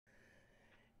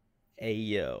Hey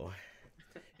yo,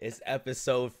 it's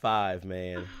episode 5,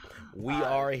 man. We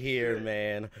Ah, are here, shit.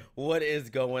 man. What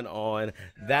is going on?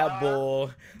 That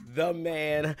bull, the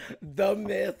man, the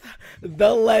myth,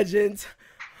 the legend,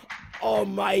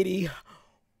 almighty.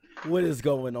 What is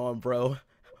going on, bro?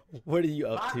 What are you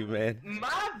up my to, man?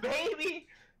 my baby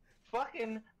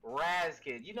fucking Raz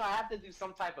kid. You know I have to do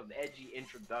some type of edgy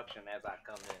introduction as I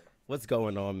come in. What's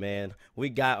going on, man? We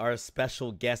got our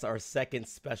special guest, our second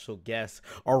special guest.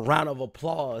 A round of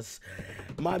applause.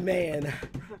 My man,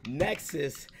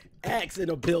 Nexus X in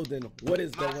the building. What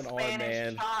is My going on, Spanish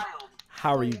man? child.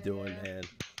 How are Oh you yeah, doing, yeah. man?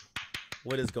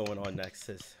 What is going on,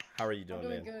 Nexus? How are you I'm doing,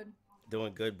 doing man? good.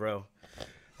 Doing good, bro.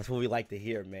 That's what we like to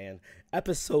hear, man.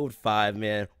 Episode 5,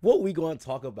 man. What we going to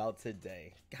talk about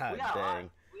today? God We got a lot. dang.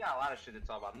 We got a lot of shit to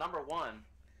talk about. Number one,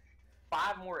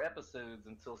 5 more episodes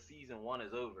until season 1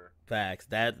 is over. Facts.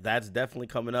 That's definitely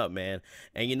coming up, man.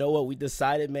 And you know what? We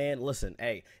decided, man. Listen,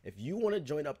 hey, if you want to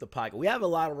join up the podcast, we have a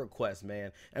lot of requests,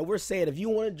 man. And we're saying if you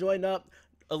want to join up,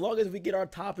 as long as we get our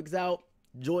topics out,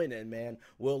 join in, man.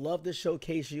 We'll love to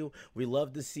showcase you. We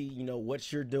love to see,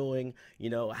 what you're doing,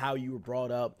 how you were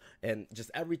brought up, and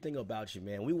just everything about you,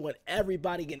 man. We want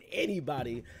everybody and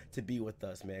anybody to be with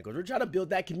us, man, because we're trying to build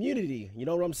that community. You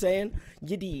know what I'm saying?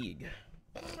 You dig.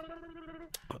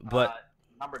 But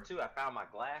Number two, I found my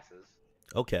glasses.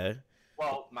 okay.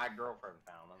 Well, my girlfriend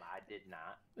found them. I did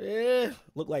not.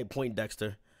 Look like Point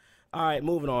Dexter. All right,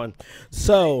 moving on.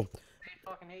 So, They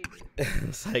fucking hate me.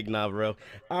 it's like, nah, bro.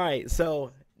 All right,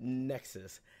 so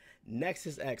Nexus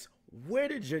X. Where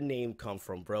did your name come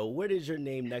from, bro? Where did your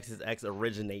name Nexus X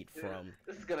originate from?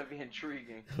 This is gonna be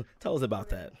intriguing. Tell us about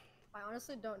that. I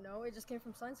honestly don't know. It just came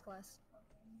from science class.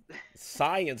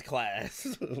 Science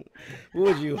class. What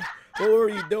were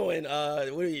you doing? What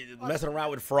are you messing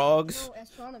around with frogs? No,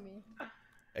 astronomy.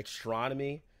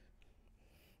 Astronomy.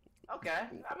 Okay,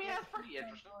 I mean that's pretty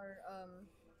interesting.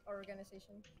 Our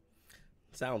organization.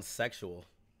 Sounds sexual.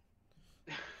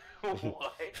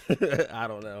 What? I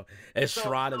don't know.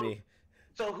 Astronomy.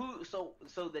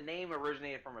 So the name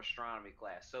originated from astronomy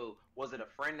class. So was it a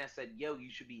friend that said, "Yo, you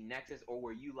should be Nexus," or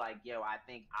were you like, "Yo, I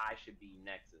think I should be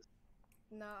Nexus"?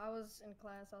 No, I was in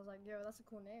class. I was like, yo, that's a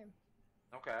cool name.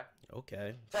 Okay.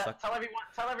 Okay.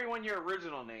 Tell everyone your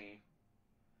original name.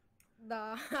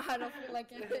 Nah, I don't feel like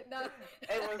it. Nah.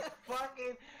 It was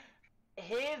fucking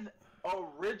his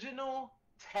original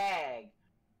tag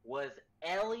was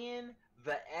Alien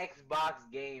the Xbox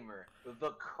Gamer.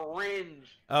 The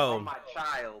cringe from my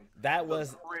child. That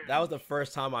was the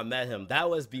first time I met him. That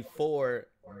was before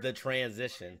the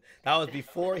transition. That was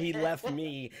before he left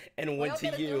me and went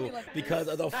to you because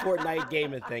of the Fortnite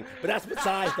gaming thing. But that's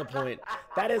besides the point.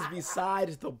 That is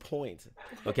besides the point.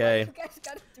 Okay. You guys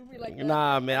gotta do me like that.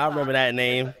 Nah, man, I remember that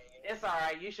name. It's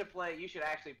alright. You should play. You should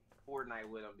actually play Fortnite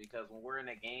with him because when we're in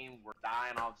a game, we're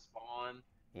dying off spawn.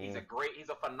 He's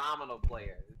a phenomenal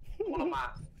player. One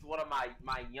of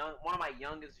my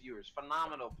youngest viewers.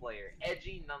 Phenomenal player.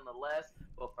 Edgy nonetheless,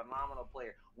 but phenomenal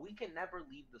player. We can never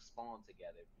leave the spawn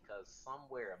together because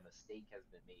somewhere a mistake has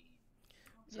been made.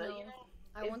 So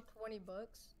I won $20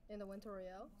 in the Winter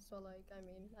Royale. So like, I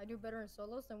mean, I do better in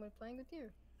solos than when playing with you.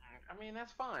 I mean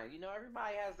that's fine.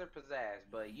 Everybody has their pizzazz,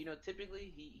 but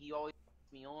typically he always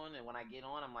puts me on, and when I get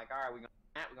on, I'm like, all right,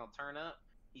 we're gonna turn up.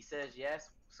 He says yes.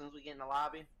 As soon as we get in the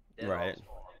lobby, Right.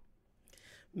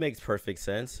 Makes perfect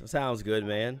sense. Sounds good,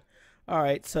 man. All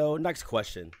right, so next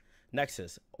question.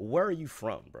 Nexus, where are you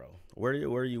from, bro? Where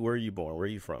are you born? Where are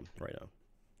you from right now?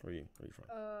 Where are you from?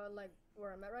 Like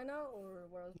where I'm at right now or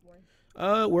where I was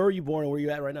born? Where are you born and where are you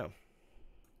at right now?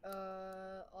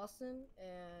 Austin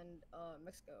and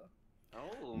Mexico.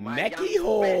 Oh,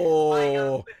 Mexico!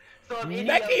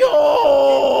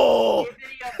 Mexico!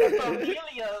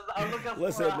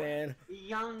 Listen, man.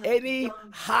 Any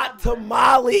hot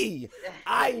tamale.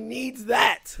 I needs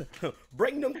that.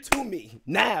 Bring them to me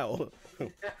now.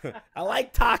 I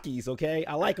like Takis, okay?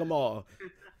 I like them all.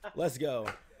 Let's go.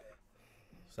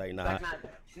 Say nah.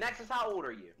 Nexus, how old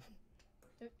are you?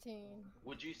 15.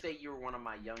 Would you say you're one of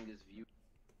my youngest viewers?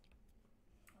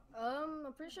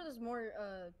 I'm pretty sure there's more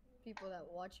people that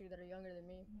watch you that are younger than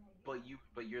me. But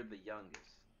you're the youngest.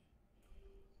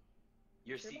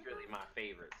 You're Sure. secretly my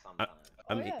favorite sometimes.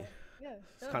 I mean, yeah.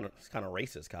 it's kind of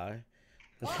racist, Kai.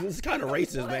 This is kind of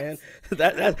racist, man.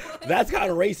 That's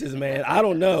kind of racist, man. I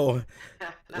don't know.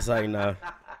 It's like nah.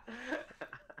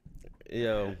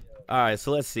 Yo. All right,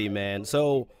 so let's see, man.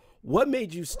 So, what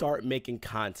made you start making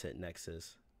content,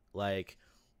 Nexus? Like,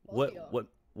 what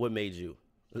made you?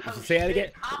 Say it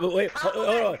again. Wait,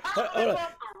 hold on.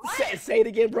 Say it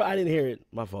again, bro. I didn't hear it.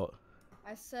 My fault.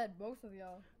 I said both of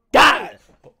y'all. God.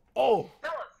 Oh.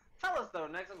 Tell us though,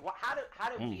 Nexus, how did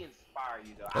we inspire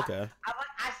you though? Okay.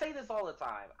 I say this all the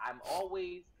time.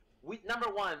 Number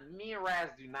one, me and Raz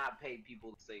do not pay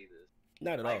people to say this.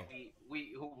 Not at all. Like I'm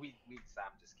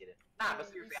just kidding. Nah, but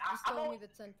seriously, you stole me the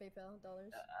 10 PayPal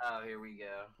dollars. Oh, here we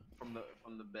go. From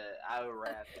the bet, I would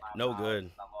Raz. No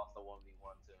good. I lost the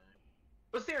 1v1 to him.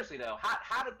 But seriously though,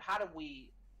 how do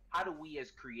we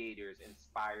as creators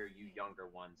inspire you younger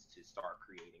ones to start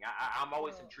creating? I'm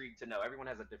always intrigued to know. Everyone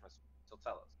has a different story, so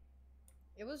tell us.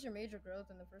 It was your major growth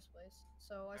in the first place.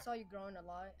 So I saw you growing a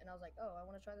lot, and I was like, oh, I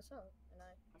want to try this out, and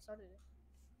I started it.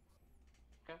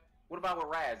 Okay. What about with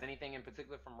Raz? Anything in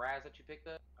particular from Raz that you picked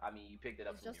up? I mean, you picked it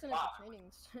up It's from just your father.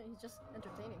 entertaining. He's just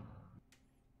entertaining.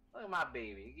 Look at my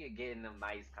baby. You're getting them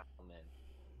nice compliments.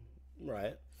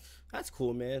 Right. That's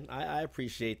cool, man. I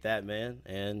appreciate that, man.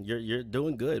 And you're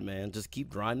doing good, man. Just keep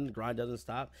grinding. The grind doesn't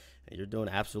stop, and you're doing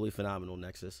absolutely phenomenal,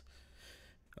 Nexus.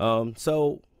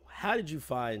 So how did you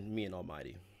find me and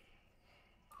Almighty?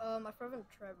 My friend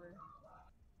Trevor.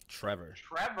 Trevor.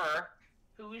 Trevor?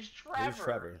 Who is Trevor? Who's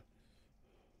Trevor?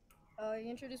 He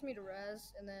introduced me to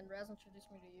Raz, and then Raz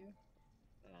introduced me to you.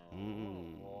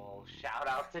 Oh, shout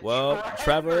out to Well,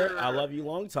 Trevor, I love you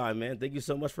long time, man. Thank you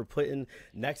so much for putting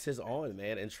Nexus on,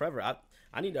 man. And Trevor, I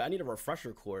need a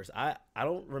refresher course. I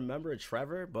don't remember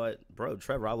Trevor, but bro,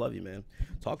 Trevor, I love you, man.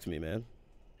 Talk to me, man.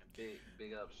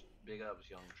 Big ups, young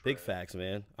Trevor. Big facts,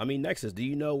 man. I mean, Nexus, do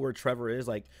you know where Trevor is?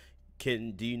 Like,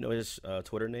 do you know his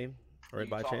Twitter name, or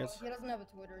by chance? He doesn't have a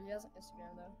Twitter. He has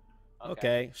Instagram though.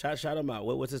 Okay. Shout him out.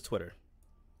 What's his Twitter?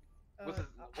 What's his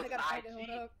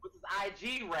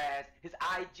IG, Raz? His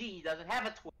IG doesn't have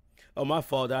a Twitter. Oh, my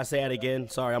fault. Did I say that again?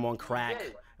 Sorry, I'm on crack.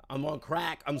 I'm on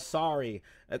crack. I'm sorry.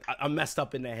 I'm messed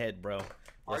up in the head, bro.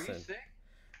 Listen. Are you sick?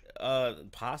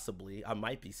 Possibly. I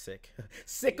might be sick.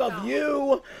 Sick of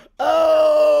you.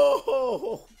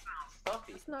 Oh.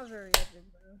 Stuffy. It's not very epic,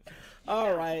 bro.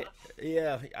 All right.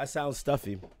 Yeah, I sound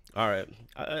stuffy. All right.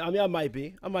 I mean, I might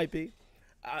be.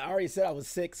 I already said I was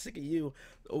sick of you.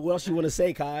 What else you want to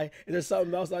say, Kai? Is there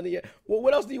something else on the? Well,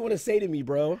 what else do you want to say to me,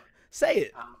 bro? Say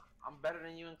it. I'm better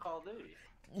than you in Call of Duty.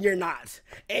 You're not,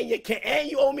 and you can't. And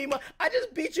you owe me money. I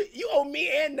just beat you. You owe me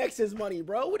and Nexus money,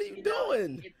 bro. What are you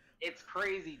doing? It's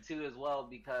crazy too, as well,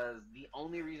 because the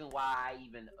only reason why I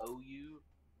even owe you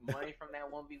money from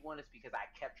that 1v1 is because I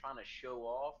kept trying to show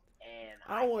off, and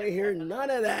I don't want to hear none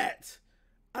of that.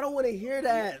 I don't want to hear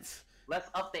that.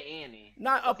 Let's up the ante.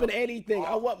 Not upping anything.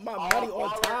 I want my money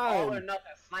on time. All or nothing.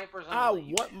 Snipers. I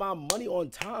want my money on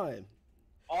time.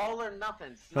 All or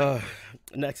nothing.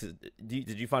 Next,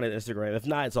 did you find it on Instagram? If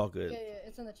not, it's all good. Yeah,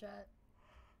 it's in the chat.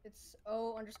 It's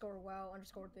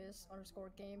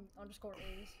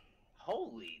O_wow_this_game_A's.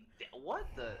 Holy, what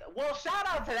the? Well, shout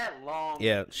out to that long.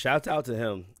 Yeah, shout out to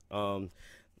him. All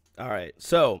right,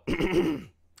 so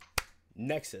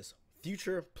Nexus,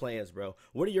 future plans, bro.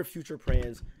 What are your future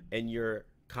plans and your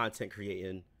content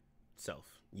creating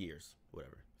years,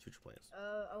 whatever, future plans?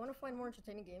 I want to find more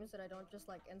entertaining games that I don't just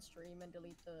like end stream and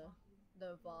delete the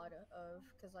VOD of,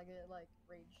 because I get like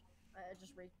rage. I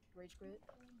just rage quit.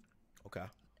 Okay.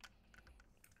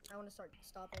 I want to start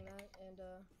stopping that and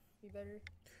be better.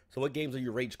 So what games are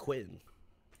you rage quitting?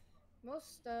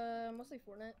 Mostly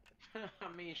Fortnite. I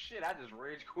mean, shit, I just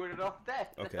rage quitted off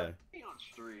that. Okay. On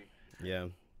stream. Yeah.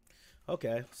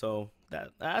 Okay, so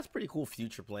that's pretty cool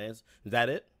future plans. Is that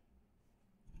it?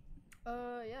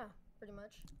 Yeah, pretty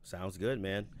much. Sounds good,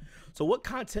 man. So what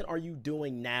content are you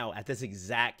doing now at this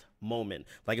exact moment?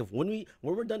 Like when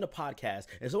we're done the podcast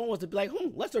and someone wants to be like,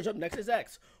 let's search up Nexus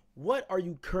X. What are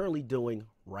you currently doing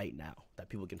right now that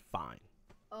people can find?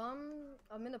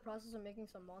 I'm in the process of making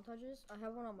some montages. I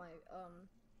have one on my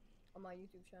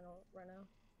YouTube channel right now.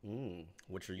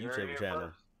 What's your YouTube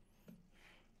channel?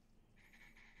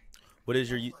 What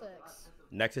is your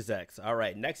Nexus X? All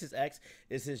right, Nexus X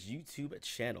is his YouTube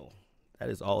channel. That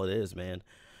is all it is, man.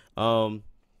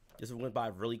 This went by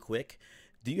really quick.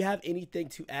 Do you have anything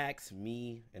to ask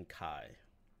me and Kai?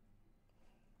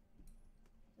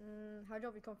 How'd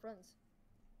y'all become friends?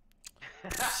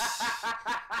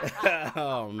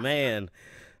 Oh man!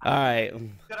 All right.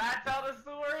 Should I tell the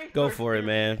story? Go for it,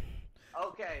 man.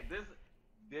 Okay,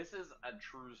 this is a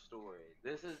true story.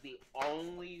 This is the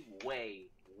only way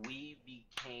we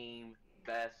became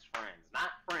best friends.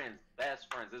 Not friends,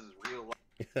 best friends. This is real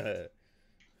life.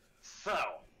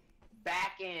 So,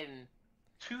 back in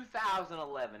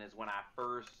 2011 is when I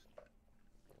first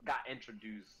got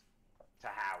introduced to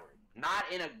Howard.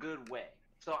 Not in a good way.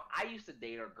 So, I used to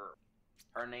date a girl.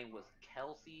 Her name was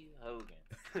Kelsey Hogan.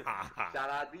 Shout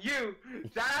out to you.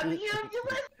 Shout out to you if you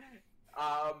listen.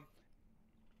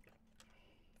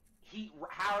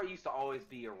 Howard used to always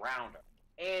be around her.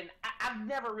 And I've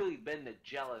never really been the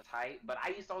jealous type, but I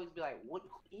used to always be like, "What?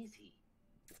 Who is he?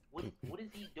 What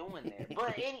is he doing there?"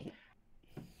 But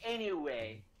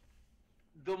anyway,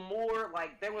 the more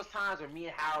like there was times where me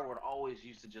and Howard would always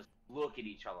used to just look at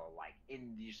each other like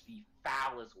in just the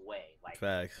foulest way. Like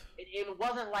Facts. it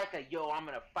wasn't like a yo, I'm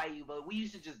gonna fight you, but we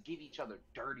used to just give each other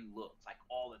dirty looks like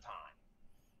all the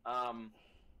time.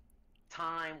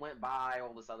 Time went by,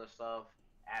 all this other stuff.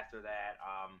 After that,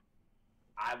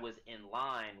 I was in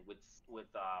line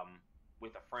with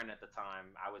a friend at the time.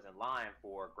 I was in line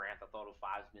for Grand Theft Auto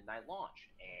 5's midnight launch,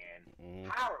 and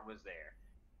Howard was there,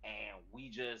 and we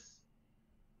just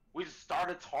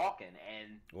started talking.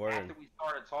 And after we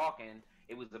started talking,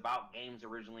 it was about games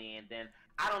originally, and then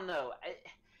I don't know.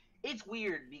 It's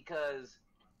weird because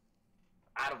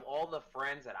out of all the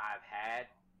friends that I've had,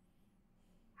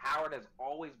 Howard has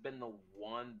always been the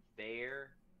one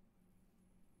there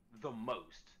the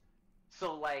most.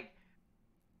 So like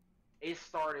it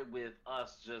started with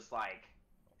us just like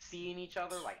seeing each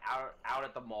other like out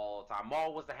at the mall all the time.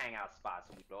 Mall was the hangout spot,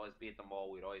 so we'd always be at the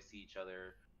mall, we'd always see each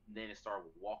other. Then it started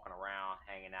with walking around,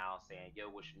 hanging out, saying, "Yo,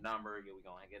 what's your number? Yo, we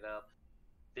gonna hang it up."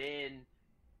 Then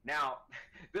now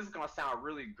this is gonna sound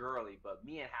really girly, but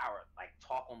me and Howard like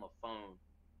talk on the phone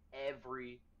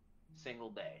every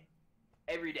single day.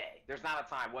 Every day. There's not a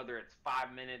time, whether it's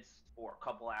 5 minutes or a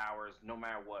couple of hours, no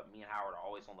matter what, me and Howard are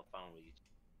always on the phone with each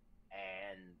other.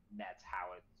 And that's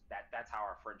how that's how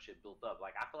our friendship built up.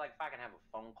 Like I feel like if I can have a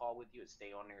phone call with you and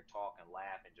stay on there, talk and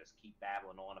laugh and just keep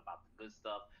babbling on about the good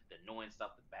stuff, the annoying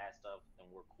stuff, the bad stuff, then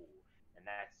we're cool. And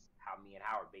that's how me and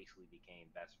Howard basically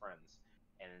became best friends.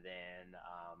 And then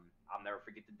I'll never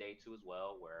forget the day too as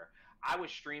well, where I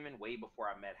was streaming way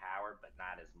before I met Howard, but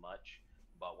not as much.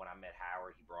 But when I met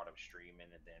Howard, he brought up streaming,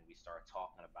 and then we started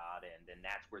talking about it, and then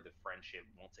that's where the friendship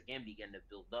once again began to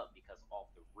build up, because off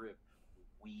the rip,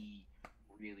 we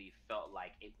really felt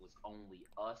like it was only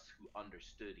us who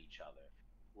understood each other.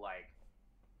 Like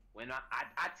when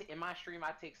in my stream,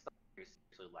 I take stuff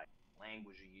seriously, like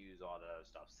language you use, all the other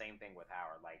stuff. Same thing with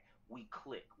Howard. Like we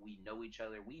click, we know each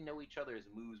other, we know each other's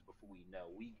moves before we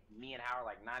know. Me and Howard,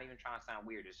 like not even trying to sound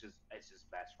weird. It's just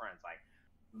best friends. Like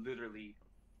literally,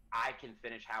 I can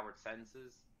finish Howard's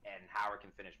sentences, and Howard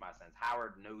can finish my sentence.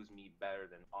 Howard knows me better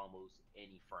than almost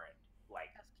any friend,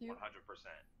 like 100%.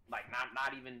 Like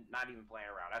not even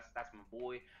playing around. That's my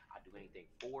boy. I do anything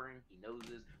for him. He knows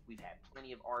this. We've had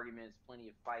plenty of arguments, plenty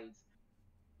of fights.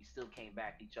 We still came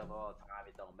back to each other all the time.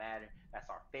 It don't matter. That's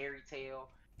our fairy tale.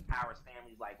 Howard's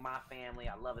family's like my family.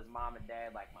 I love his mom and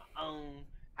dad like my own.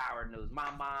 Howard knows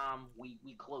my mom. We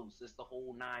close. It's the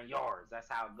whole 9 yards. That's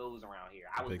how it goes around here.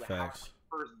 I was with Howard when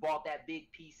I first bought that big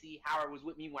PC. Howard was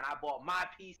with me when I bought my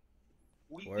PC.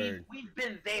 We've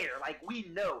been there. Like, we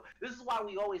know. This is why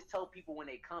we always tell people when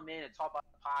they come in and talk about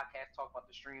the podcast, talk about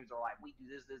the streams, or like, we do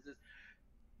this.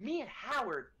 Me and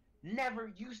Howard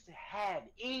never used to have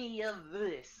any of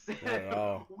this.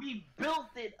 We built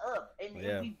it up. And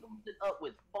we built it up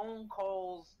with phone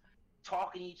calls,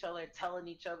 talking to each other, telling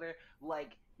each other.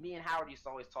 Like, me and Howard used to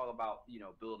always talk about,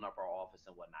 building up our office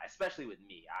and whatnot, especially with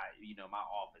me. My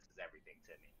office is everything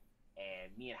to me.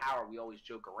 And me and Howard, we always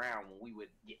joke around when we would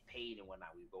get paid and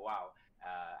whatnot. We'd go out.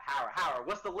 Howard,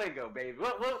 what's the lingo, baby?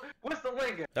 What's the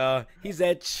lingo? He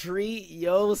said, treat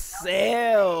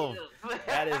yourself.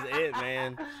 That is it,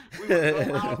 man. We would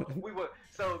go out.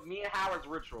 So me and Howard's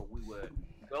ritual, we would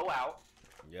go out.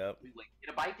 Yep. We would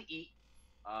get a bite to eat.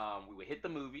 We would hit the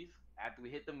movies. After we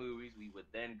hit the movies, we would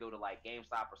then go to like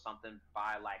GameStop or something,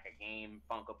 buy like a game,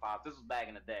 Funko Pops. This was back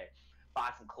in the day. Buy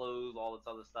some clothes, all this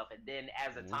other stuff. And then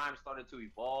as the time started to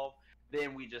evolve,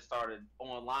 then we just started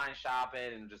online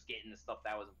shopping and just getting the stuff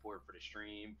that was important for the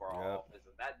stream, for our office.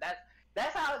 And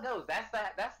that's how it goes. That's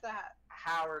the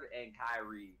Howard and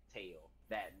Kyrie tale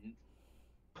that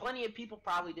plenty of people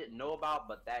probably didn't know about,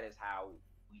 but that is how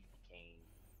we became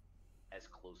as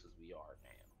close as we are now.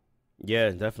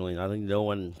 Yeah, definitely. I think no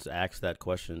one's asked that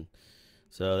question,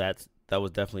 so that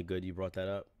was definitely good. You brought that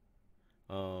up.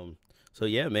 So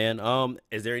yeah, man.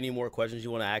 Is there any more questions you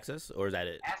want to ask us, or is that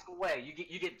it? Ask away.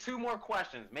 You get 2 more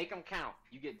questions. Make them count.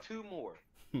 You get 2 more.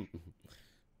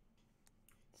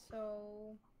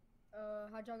 So,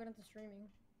 how'd y'all get into streaming?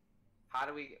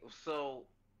 So,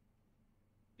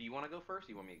 do you want to go first? Or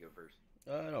do you want me to go first?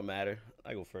 It don't matter.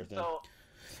 I go first. Then.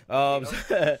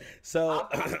 So,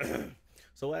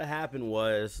 so what happened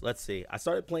was, let's see. I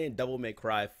started playing Devil May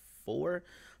Cry 4.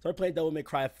 Started playing Devil May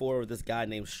Cry 4 with this guy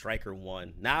named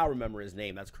Striker1. Now I remember his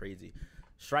name. That's crazy.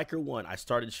 Striker1. I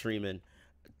started streaming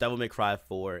Devil May Cry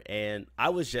 4, and I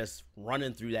was just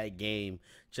running through that game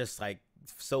just like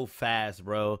so fast,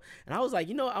 bro. And I was like,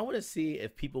 I want to see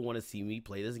if people want to see me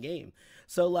play this game.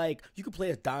 So like you could play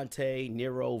as Dante,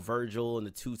 Nero, Virgil, and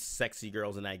the two sexy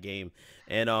girls in that game.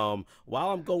 And while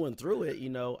I'm going through it, you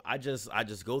know, I just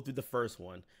go through the first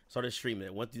one, started streaming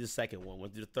it, went through the second one,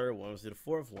 went through the third one, went through the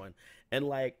fourth one. And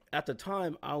like at the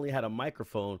time I only had a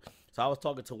microphone. So I was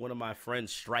talking to one of my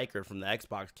friends, Striker, from the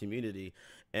Xbox community,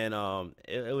 and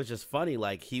it was just funny.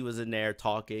 Like he was in there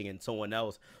talking, and someone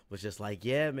else was just like,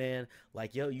 "Yeah, man,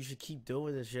 like yo, you should keep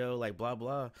doing this, yo, like blah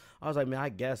blah." I was like, "Man, I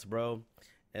guess, bro."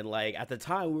 And like at the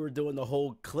time, we were doing the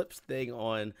whole clips thing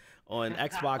on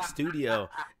Xbox Studio,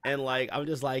 and like I'm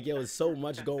just like, "Yo, there's so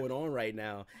much going on right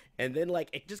now." And then like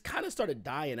it just kind of started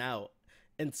dying out.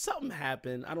 And something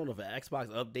happened. I don't know if an Xbox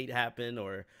update happened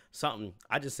or something.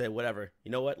 I just said, whatever. You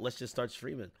know what? Let's just start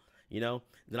streaming. You know?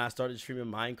 Then I started streaming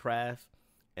Minecraft.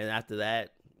 And after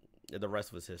that, the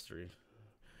rest was history.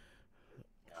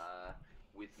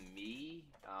 With me,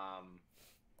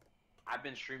 I've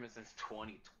been streaming since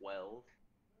 2012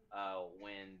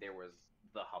 when there was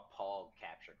the Hapag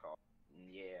capture card.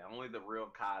 Yeah, only the real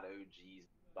COD OGs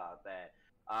about that.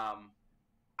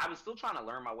 I was still trying to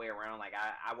learn my way around. Like,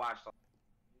 I watched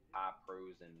top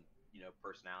pros and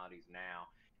personalities now,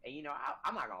 and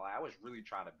I'm not gonna lie, I was really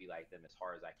trying to be like them as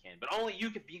hard as I can, but only you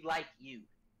could be like you.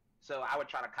 So I would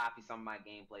try to copy some of my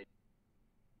gameplay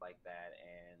like that,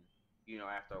 and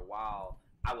after a while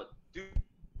I would do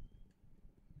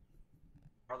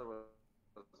brother was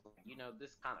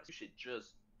this kind of, you should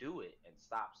just do it and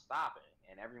stop stopping.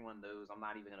 And everyone knows I'm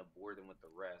not even gonna bore them with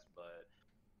the rest, but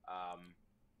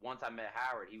once I met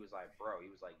Howard, he was like, bro,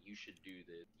 you should do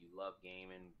this. You love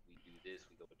gaming. We do this.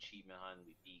 We go achievement hunting.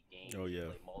 We beat games. Oh,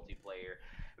 yeah. We play multiplayer.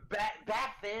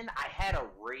 Back then, I had a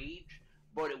rage,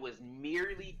 but it was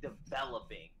merely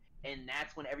developing. And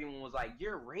that's when everyone was like,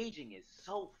 your raging is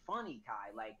so funny,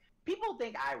 Kai. Like, people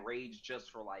think I rage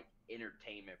just for, like,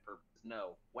 entertainment purposes.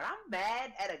 No. When I'm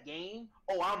mad at a game,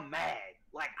 I'm mad.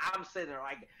 Like, I'm sitting there,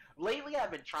 like, lately I've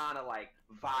been trying to, like,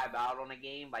 vibe out on a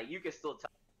game. Like, you can still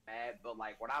tell mad, but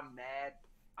like when I'm mad,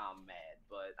 I'm mad.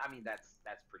 But I mean that's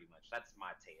pretty much, that's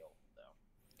my tale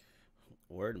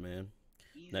though. Word, man.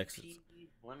 Easy Next, peasy,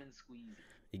 lemon squeezy.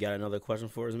 You got another question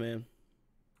for us, man?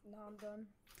 No, I'm done.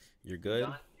 You're good.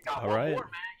 You got all one right more,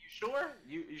 man. You sure?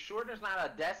 You sure there's not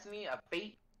a destiny, a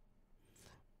fate?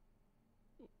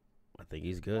 I think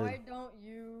he's good. Why don't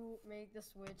you make the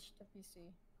switch to PC?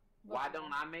 Why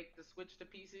don't I make the switch to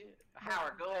PC?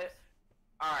 Howard, go ahead.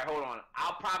 All right, hold on.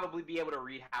 I'll probably be able to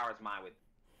read Howard's mind with,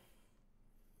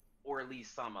 or at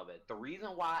least some of it. The reason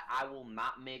why I will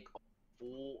not make a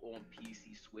full on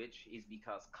PC switch is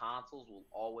because consoles will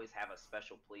always have a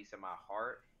special place in my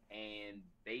heart, and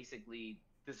basically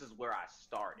this is where I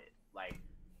started. Like,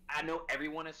 I know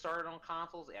everyone has started on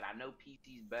consoles, and I know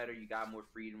PC's better. You got more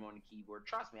freedom on the keyboard.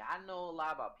 Trust me, I know a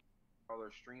lot about PC.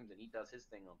 Other streams, and he does his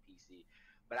thing on PC.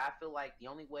 But I feel like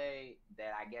the only way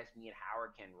that I guess me and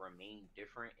Howard can remain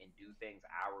different and do things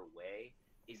our way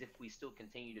is if we still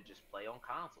continue to just play on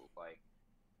consoles. Like,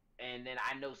 and then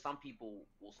I know some people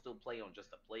will still play on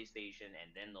just a PlayStation,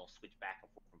 and then they'll switch back and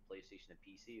forth from PlayStation to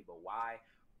PC. But why?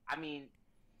 I mean,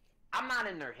 I'm not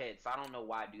in their head, so I don't know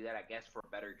why I do that. I guess for a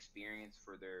better experience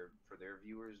for their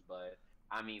viewers. But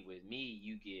I mean, with me,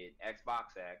 you get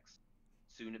Xbox X,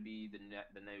 soon to be the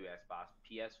new Xbox,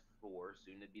 PS4,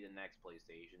 soon to be the next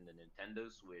PlayStation, the Nintendo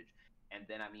Switch. And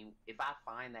then, I mean, if I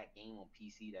find that game on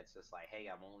PC that's just like, hey,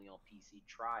 I'm only on PC,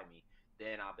 try me,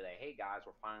 then I'll be like, hey guys,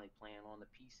 we're finally playing on the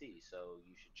PC, so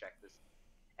you should check this.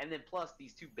 And then plus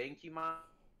these two BenQ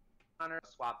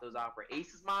monitors, swap those out for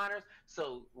Asus monitors.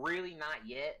 So really not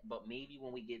yet, but maybe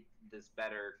when we get this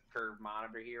better curved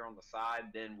monitor here on the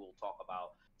side, then we'll talk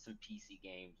about some PC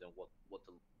games and what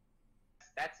to.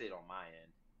 That's it on my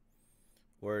end.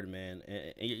 Word, man.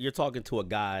 And you're talking to a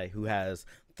guy who has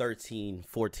 13,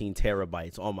 14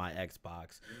 terabytes on my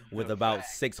Xbox with about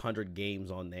 600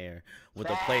 games on there, with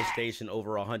a PlayStation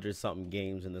over 100 something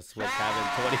games, and the Switch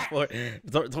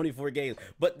having 24 games.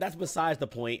 But that's besides the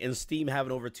point, and Steam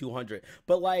having over 200.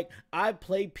 But like, I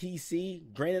play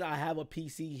PC. Granted, I have a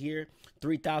PC here,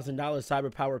 $3,000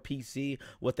 CyberPower PC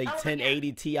with a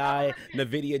 1080 Ti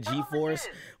NVIDIA GeForce.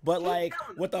 But like,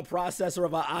 with a processor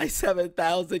of an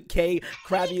i7-1000K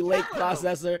Krabby Lake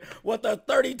processor with a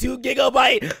 32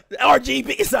 gigabyte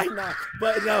RGB. It's like, nah,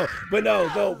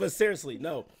 but seriously,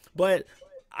 no. But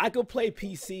I could play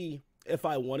PC if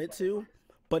I wanted to,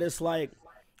 but it's like,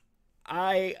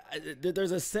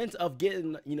 there's a sense of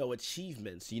getting,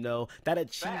 achievements, that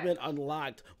achievement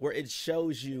unlocked where it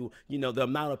shows you, the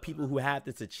amount of people who have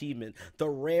this achievement, the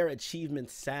rare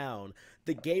achievement sound,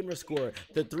 the gamer score,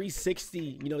 the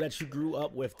 360, that you grew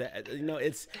up with, that,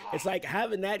 it's like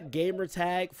having that gamer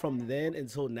tag from then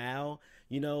until now,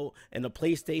 you know, and the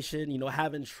PlayStation, you know,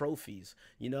 having trophies,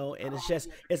 you know, and it's just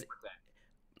it's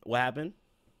what happened.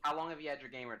 How long have you had your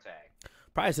gamer tag?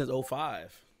 Probably since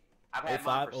 '05. I've Oh had mine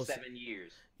five, for oh 7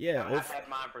 years. yeah, I've had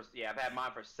mine for I've had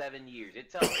mine for 7 years.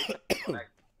 It tells me like,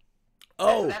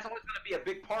 oh, that's always gonna be a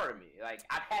big part of me. Like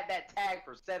I've had that tag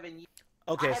for 7 years.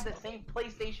 okay. I had the same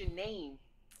PlayStation name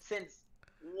since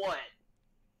what?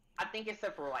 I think it's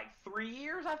for like 3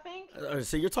 years. I think.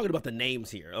 So you're talking about the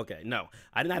names here. Okay, no,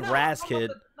 I didn't have No, Raz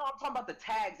Kid. No, I'm talking about the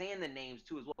tags and the names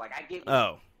too as well. Like I get.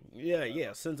 Oh,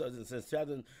 yeah. Since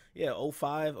 2000, yeah,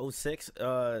 '05, '06.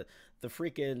 The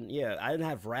freaking yeah, I didn't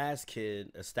have Raz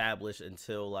Kid established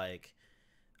until like,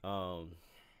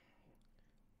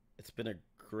 it's been a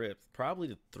grip probably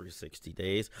the 360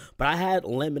 days. But I had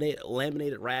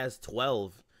laminated Raz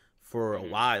 12 for a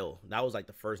while. That was like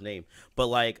the first name. But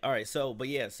like, all right, so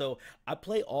I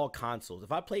play all consoles.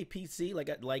 If I play PC,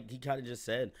 like he kind of just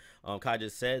said,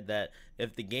 that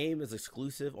if the game is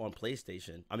exclusive on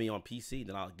PlayStation, I mean on PC,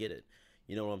 then I'll get it.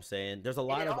 You know what I'm saying? There's a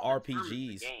lot of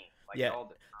RPGs. Yeah,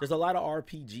 there's a lot of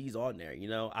RPGs on there. You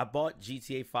know, I bought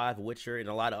GTA 5, Witcher, and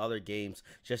a lot of other games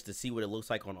just to see what it looks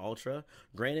like on Ultra.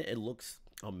 Granted, it looks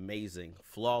amazing,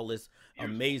 flawless,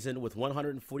 amazing with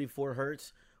 144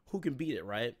 hertz. Who can beat it,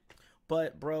 right?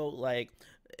 But bro, like,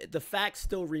 the facts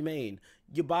still remain.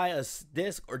 You buy a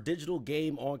disc or digital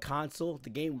game on console, the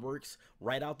game works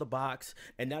right out the box.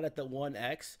 And now that the One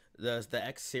X, the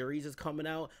X series is coming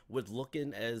out with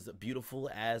looking as beautiful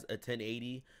as a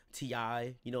 1080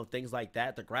 Ti, you know, things like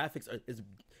that. The graphics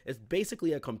it's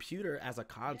basically a computer as a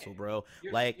console, bro.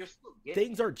 Like,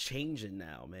 things are changing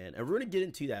now, man. And we're gonna get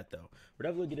into that though. We're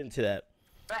definitely gonna get into that.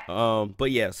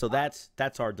 But yeah, so that's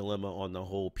our dilemma on the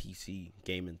whole PC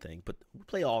gaming thing. But we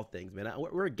play all things, man.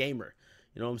 We're a gamer.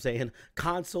 You know what I'm saying?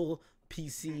 Console,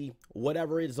 PC,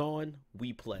 whatever it's on,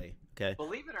 we play. Okay.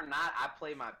 Believe it or not, I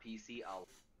play my PC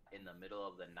in the middle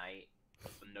of the night,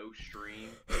 no stream,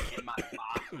 in my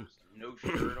boxers, no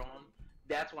shirt on.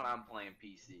 That's when I'm playing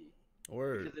PC.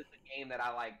 Word. Because it's a game that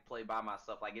I like play by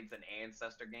myself. Like it's an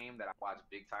ancestor game that I watch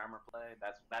Big Timer play.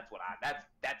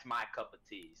 That's my cup of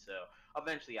tea. So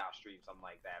eventually I'll stream something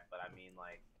like that. But I mean,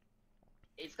 like,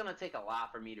 it's gonna take a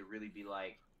lot for me to really be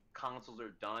like, consoles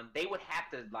are done. They would have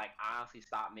to like honestly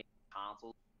stop making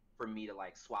consoles for me to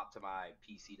like swap to my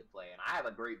PC to play. And I have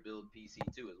a great build PC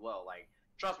too as well. Like,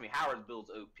 trust me, Howard's build's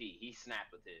OP. He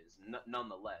snapped with his.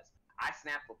 Nonetheless, I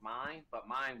snapped with mine, but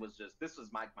mine was just, this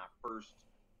was my first.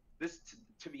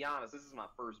 To be honest, this is my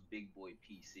first big boy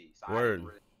PC. So Word. I didn't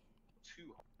really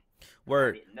too hard.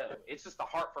 Word. I didn't know. It's just the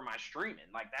heart for my streaming.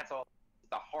 Like, that's all. It's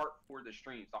the heart for the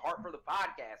streams. The heart for the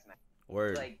podcast now.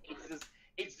 Word. Like,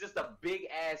 it's just a big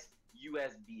ass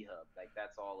USB hub. Like,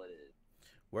 that's all it is.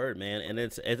 Word, man. And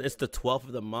it's the 12th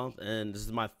of the month, and this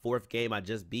is my 4th game I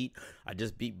just beat. I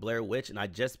just beat Blair Witch, and I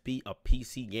just beat a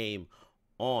PC game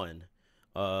on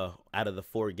out of the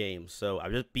 4 games. So I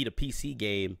just beat a PC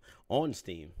game on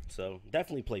Steam. So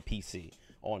definitely play PC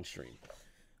on stream.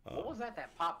 What was that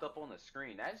popped up on the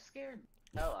screen? That scared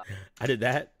the hell out of me. I did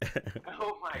that.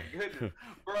 Oh my goodness,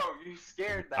 bro, you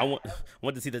scared that. I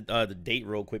want to see the date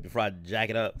real quick before I jack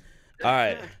it up. All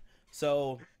right.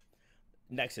 So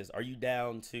Nexus, are you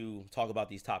down to talk about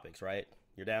these topics? Right?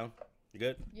 You're down? You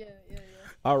good? Yeah.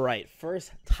 All right.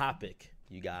 First topic,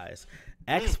 you guys.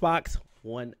 Xbox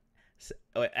One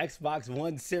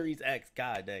Series X.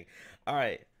 God dang. All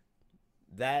right.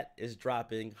 That is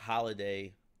dropping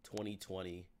holiday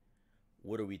 2020.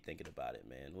 What are we thinking about it,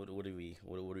 man? What are we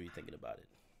thinking about it?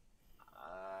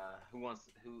 I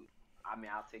mean,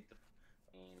 I'll take the.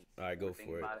 All right, go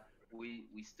for it.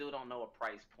 We still don't know a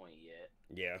price point yet.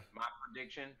 Yeah. My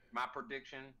prediction,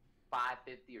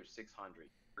 550 or 600.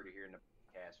 Heard it here in the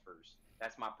podcast first.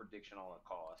 That's my prediction on the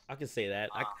cost. I can say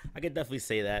that. I can definitely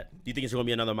say that. Do you think it's going to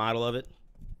be another model of it?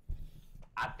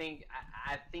 I think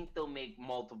they'll make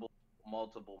multiple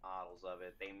models of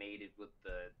it. They made it with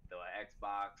the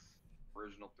Xbox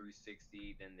original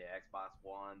 360, then the Xbox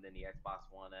One, then the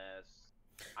Xbox One S.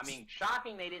 I mean,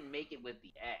 shocking they didn't make it with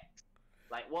the X.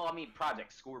 Like, well, I mean,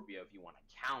 Project Scorpio, if you want to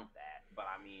count that. But,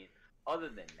 I mean, other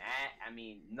than that, I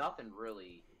mean, nothing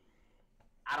really.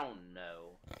 I don't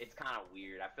know. It's kind of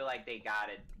weird. I feel like they got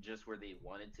it just where they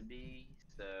wanted to be.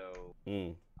 So,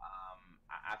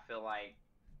 I feel like,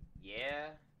 yeah,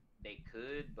 they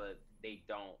could, but they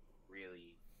don't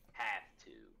really have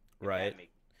to. Right.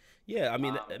 Yeah, I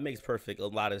mean, it makes a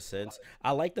lot of sense.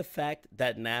 I like the fact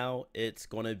that now it's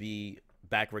going to be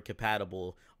backward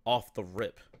compatible off the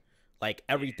rip. Like,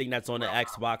 everything that's on the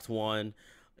Xbox One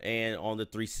and on the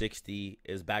 360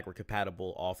 is backward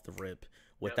compatible off the rip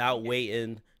without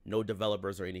waiting, no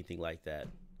developers or anything like that.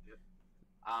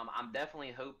 I'm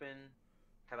definitely hoping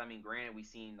because I mean, granted, we've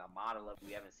seen a model of it,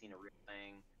 we haven't seen a real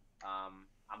thing.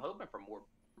 I'm hoping for more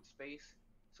space,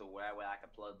 so that way I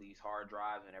can plug these hard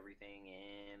drives and everything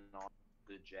in, all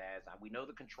good jazz. We know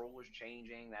the controller's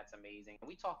changing. That's amazing. And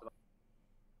we talked about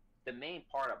the main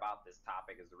part about this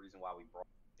topic is the reason why we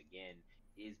brought it again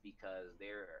is because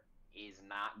there is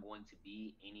not going to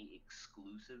be any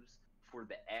exclusives for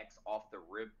the X off the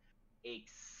rip,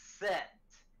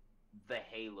 except the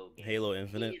Halo game. Halo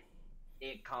Infinite.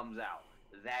 It comes out.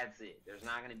 That's it. There's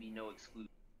not going to be no exclusive.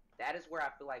 That is where I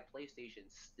feel like PlayStation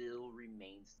still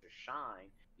remains to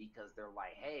shine because they're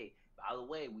like, hey, by the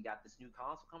way, we got this new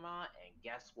console coming out, and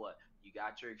guess what? You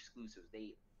got your exclusives.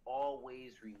 They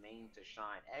always remain to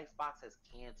shine. Xbox has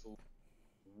canceled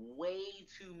way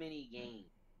too many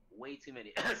games. Way too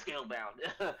many.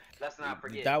 Scalebound. Let's not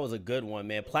forget. That was a good one,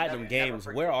 man. Platinum Games,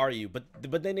 where are you? But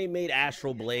then they made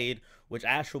Astral Blade, which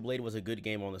Astral Blade was a good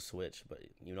game on the Switch, but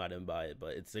you know I didn't buy it.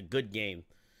 But it's a good game.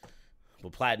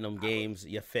 But Platinum Games,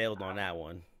 you failed on that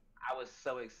one. I was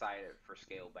so excited for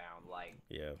Scalebound. Like,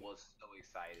 yeah, was so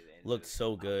excited. And looked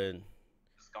so good.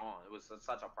 It's gone. It was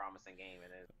such a promising game,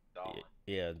 and it's gone.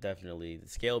 Yeah, definitely.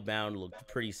 Scalebound looked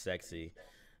pretty sexy.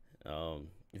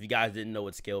 If you guys didn't know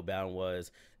what Scalebound was,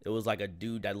 it was like a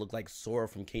dude that looked like Sora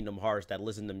from Kingdom Hearts that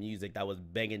listened to music that was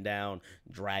banging down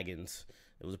dragons.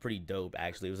 It was pretty dope,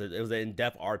 actually. It was an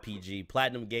in-depth RPG.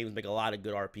 Platinum Games make a lot of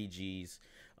good RPGs.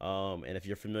 And if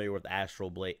you're familiar with Astral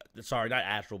Blade, sorry, not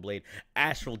Astral Blade,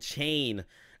 Astral Chain.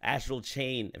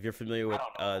 If you're familiar with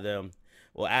them,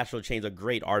 well, Astral Chain's a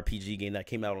great RPG game that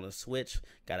came out on the Switch.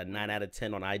 Got a 9 out of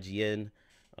 10 on IGN.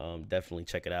 Definitely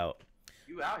check it out.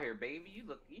 You out here, baby. You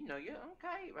look, you know, you're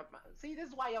okay. See, this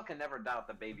is why y'all can never doubt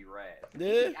the baby Raz.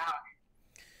 Yeah.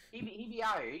 He be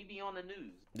out here. He be on the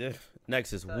news. Yeah.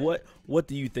 Next is what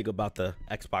do you think about the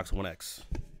Xbox One X?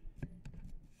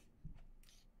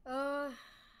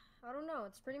 I don't know.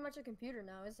 It's pretty much a computer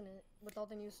now, isn't it? With all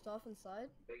the new stuff inside.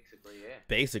 Basically, yeah.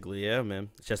 Basically, yeah, man.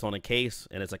 It's just on a case,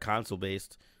 and it's a console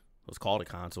based. It's called a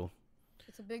console.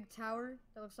 It's a big tower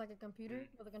that looks like a computer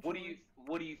with a controller.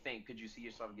 What do you think? Could you see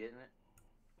yourself getting it?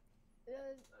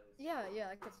 Yeah,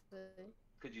 I could say.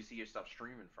 Could you see yourself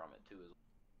streaming from it too?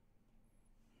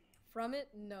 From it,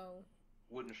 no.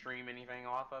 Wouldn't stream anything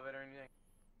off of it or anything?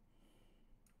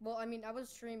 Well, I mean, I would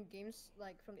stream games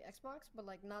like from the Xbox, but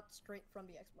like not straight from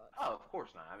the Xbox. Oh, of course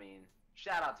not. I mean,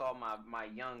 shout out to all my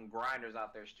young grinders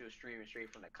out there still streaming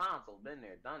straight from the console. Been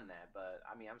there, done that. But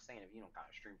I mean, I'm saying if you don't kind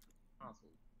of stream from the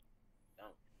console,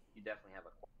 you definitely have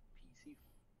a PC.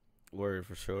 Word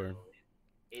for sure.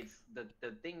 It's the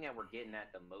thing that we're getting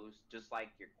at the most, just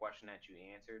like your question that you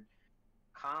answered.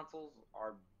 Consoles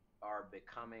are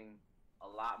becoming a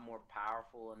lot more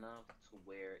powerful enough to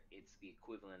where it's the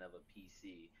equivalent of a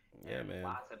PC. Yeah, man.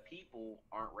 Lots of people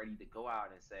aren't ready to go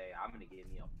out and say, I'm going to get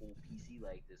me a full PC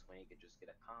like this when you could just get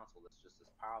a console that's just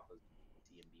as powerful as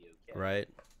PC and be okay.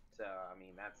 Right. So, I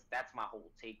mean, that's my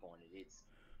whole take on it. It's,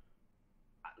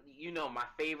 you know, my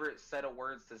favorite set of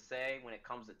words to say when it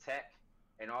comes to tech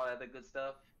and all that other good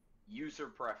stuff, user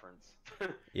preference.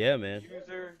 Yeah, man.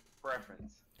 User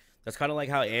preference. That's kind of like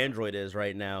how Android is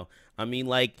right now. I mean,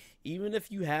 like, even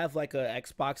if you have like a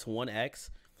Xbox One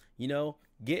X, you know,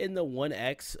 getting the One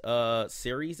X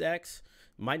Series X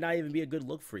might not even be a good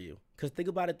look for you. Because think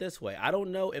about it this way. I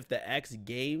don't know if the X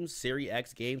games, Series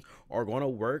X games, are going to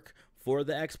work for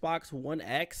the Xbox One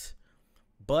X,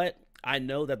 but I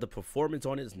know that the performance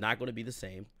on it is not going to be the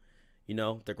same. You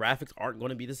know, the graphics aren't going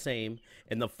to be the same,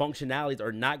 and the functionalities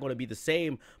are not going to be the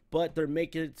same, but they're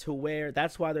making it to where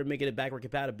that's why they're making it backward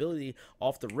compatibility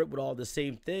off the rip with all the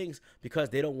same things, because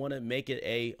they don't want to make it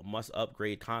a must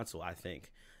upgrade console. I think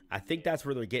that's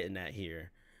where they're getting at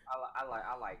here.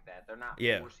 I like that. They're not forcing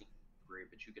you to upgrade,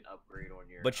 but you can upgrade on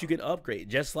your. But you can upgrade,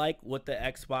 just like what the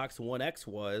Xbox One X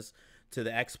was to the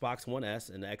Xbox One S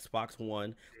and the Xbox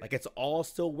One. Like, it's all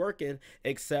still working,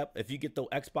 except if you get the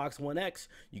Xbox One X,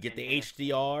 you get the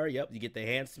HDR, you get the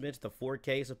enhancements, the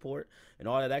 4K support, and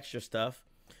all that extra stuff.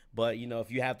 But, you know, if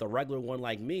you have the regular one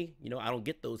like me, you know, I don't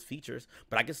get those features,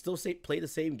 but I can still play the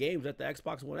same games that the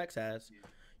Xbox One X has.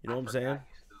 You know what I'm saying?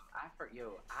 I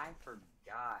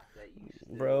forgot that you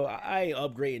still. Bro, I ain't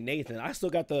upgrading Nathan. I still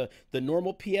got the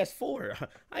normal PS4.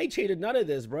 I ain't changed none of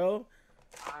this, bro.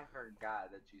 I forgot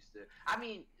that you still. I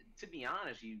mean, to be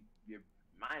honest, you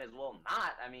might as well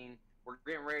not. I mean, we're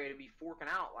getting ready to be forking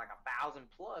out like 1,000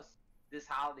 plus this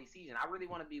holiday season. I really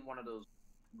want to be one of those.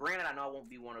 Granted, I know I won't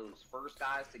be one of those first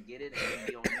guys to get it and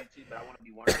be on YouTube, but I want to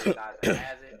be one of those guys that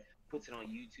has it, puts it on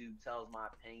YouTube, tells my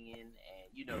opinion, and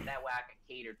you know that way I can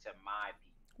cater to my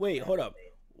people. Wait, hold up.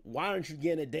 Why aren't you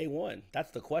getting it day one?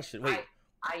 That's the question. Wait,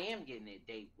 I am getting it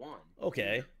day one.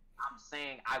 Okay. I'm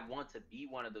saying I want to be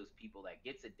one of those people that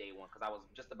gets it day one, because I was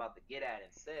just about to get at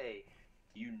and say,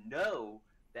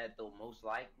 that they'll most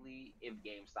likely, if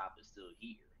GameStop is still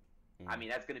here. I mean,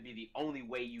 that's going to be the only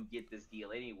way you get this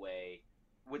deal anyway,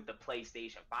 with the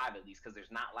PlayStation 5 at least, because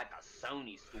there's not like a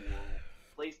Sony store,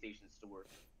 PlayStation store.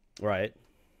 Right.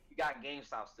 You got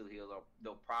GameStop still here.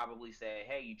 They'll probably say,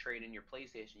 hey, you trade in your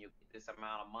PlayStation, you'll get this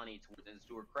amount of money towards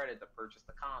in-store credit to purchase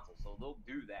the console. So they'll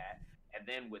do that. And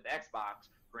then with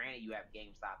Xbox, granted, you have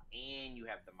GameStop and you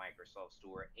have the Microsoft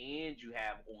Store and you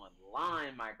have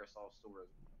online Microsoft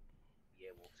stores, be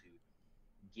able to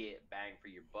get bang for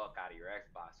your buck out of your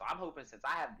Xbox. So I'm hoping, since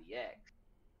I have the X,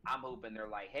 I'm hoping they're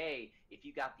like, hey, if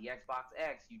you got the Xbox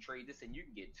X, you trade this and you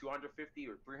can get $250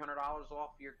 or $300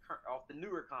 off the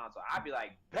newer console. I'd be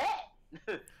like,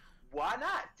 bet. Why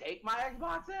not? Take my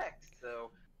Xbox X.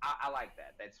 So I like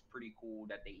that. That's pretty cool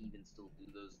that they even still do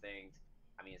those things.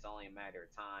 I mean, it's only a matter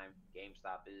of time.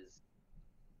 GameStop is.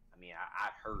 I mean,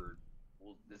 I've heard.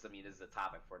 Well, this is a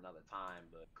topic for another time,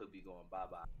 but could be going bye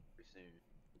bye pretty soon.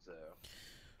 So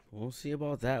we'll see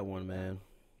about that one, man.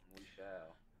 We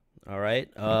shall. All right.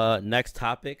 Next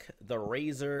topic: the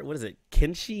Razer. What is it?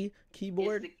 Kishi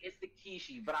keyboard. It's the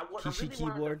Kishi, but Kishi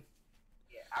keyboard.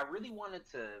 I really wanted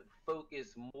to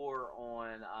focus more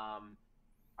on.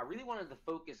 I really wanted to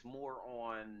focus more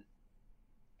on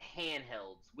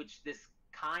handhelds, which this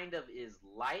kind of is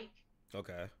like.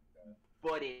 Okay.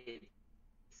 But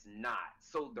it's not.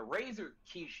 So the Razer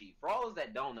Kishi, for all those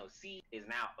that don't know, CES is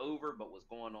now over, but what's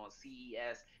going on,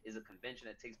 CES is a convention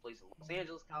that takes place in Los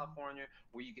Angeles, California,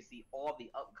 where you can see all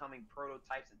the upcoming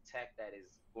prototypes and tech that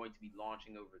is going to be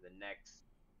launching over the next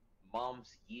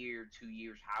months, year, 2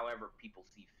 years, however people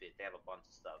see fit. They have a bunch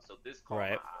of stuff. So this caught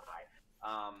my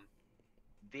eye.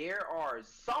 There are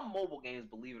some mobile games,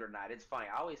 believe it or not. It's funny.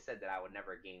 I always said that I would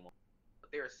never game one,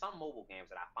 but there are some mobile games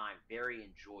that I find very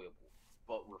enjoyable,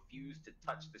 but refuse to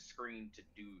touch the screen to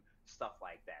do stuff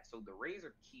like that. So the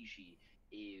Razer Kishi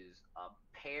is a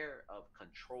pair of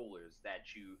controllers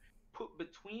that you put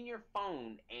between your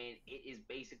phone, and it is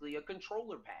basically a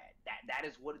controller pad. That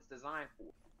is what it's designed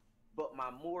for. But my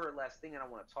more or less thing that I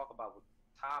want to talk about with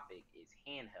the topic is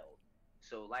handheld.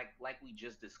 So like we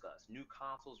just discussed, new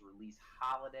consoles release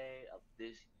holiday of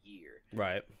this year.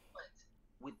 Right. But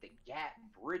with the gap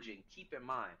bridging, keep in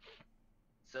mind,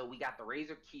 so we got the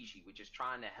Razer Kishi, which is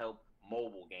trying to help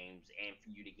mobile games and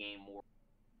for you to game more.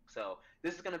 So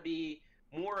this is going to be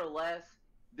more or less,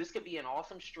 this could be an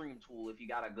awesome stream tool if you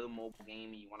got a good mobile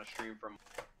game and you want to stream from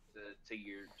to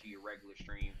your regular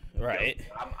stream. Right. You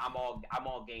know, I'm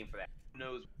all game for that. Who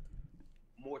knows?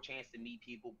 More chance to meet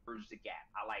people, bridge the gap.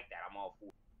 I like that. I'm all for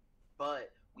it.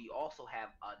 But we also have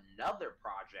another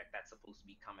project that's supposed to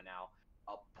be coming out,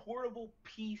 a portable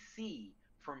PC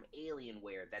from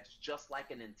Alienware that's just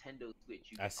like a Nintendo Switch.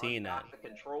 You can seen that. The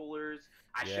controllers.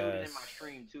 I showed it in my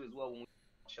stream too as well when we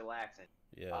were chillaxing.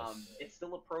 Yes. It's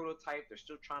still a prototype. They're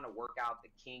still trying to work out the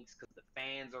kinks because the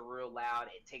fans are real loud.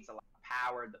 It takes a lot of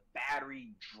power. The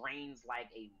battery drains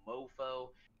like a mofo.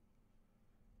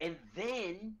 And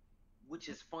then, which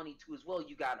is funny too as well,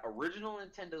 you got original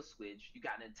Nintendo Switch, you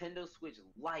got Nintendo Switch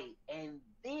Lite, and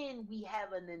then we have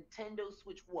a Nintendo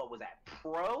Switch, what was that,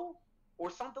 Pro? Or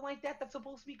something like that that's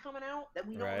supposed to be coming out that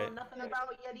we don't know nothing about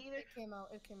yet either? It came out.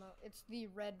 It's the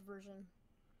red version.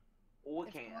 What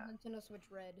it's came out? Nintendo Switch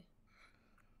Red.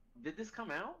 Did this come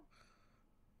out?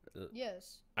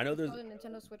 Yes. I know there's a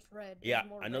Nintendo Switch Red. Yeah,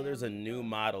 I know there's a new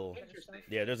model.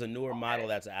 Yeah, there's a newer model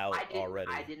that's out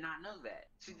already. I did not know that.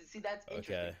 See, that's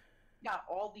interesting. Okay. You got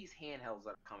all these handhelds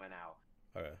that are coming out.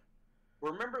 Okay.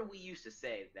 Remember, we used to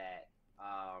say that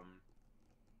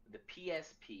the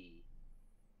PSP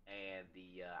and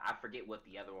the I forget what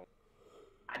the other one.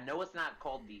 I know it's not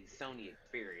called the Sony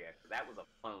Xperia because that was a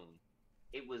phone.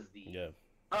 It was the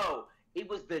it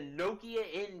was the Nokia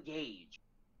N-Gage.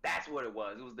 That's what it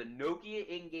was. It was the Nokia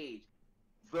N-Gage.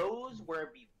 Those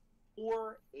were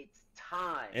before its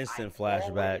time. Instant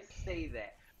flashback. I say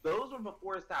that. Those were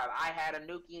before its time. I had a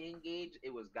Nokia N-Gage.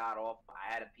 It was god awful.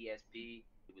 I had a PSP.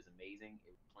 It was amazing. It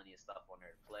was plenty of stuff on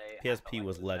there to play. PSP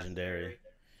was legendary.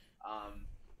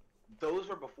 Those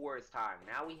were before its time.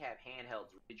 Now we have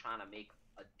handhelds really trying to make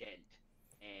a dent,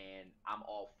 and I'm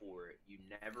all for it. You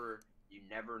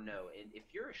never know. And if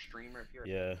you're a streamer, if you're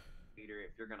a creator,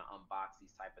 if you're gonna unbox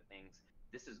these type of things,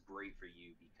 this is great for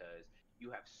you because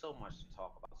you have so much to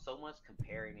talk about, so much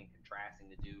comparing and contrasting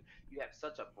to do. You have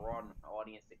such a broad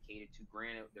audience to cater to.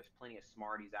 Granted, there's plenty of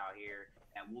smarties out here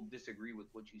that will disagree with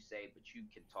what you say, but you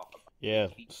can talk about.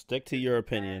 Stick to your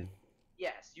opinion.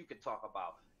 Yes, you could talk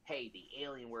about, hey, the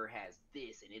Alienware has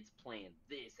this and it's playing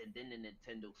this, and then the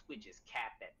Nintendo Switch is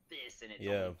capped at this and it's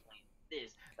only playing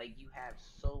this. Like you have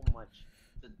so much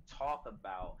to talk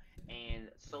about and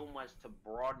so much to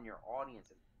broaden your audience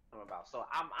and talk about. So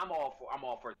I'm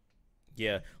all for.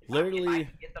 Yeah, If I literally.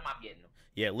 can get them, I'm getting them.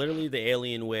 Yeah, literally the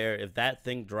Alienware. If that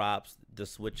thing drops, the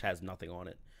Switch has nothing on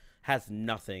it. Has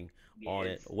nothing Yeah, on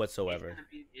it whatsoever.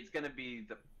 it's gonna be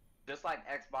the just like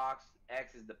Xbox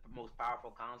X is the most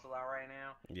powerful console out right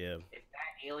now. Yeah, If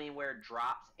that Alienware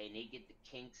drops and they get the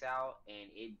kinks out and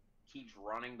it keeps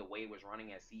running the way it was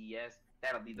running at CES,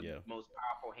 that'll be the yeah, most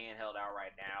powerful handheld out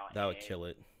right now, that would and kill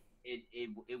it.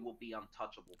 it will be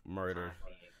untouchable for the Murder. time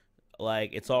being.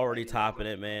 Like it's already topping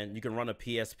it, man. You can run a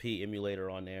PSP emulator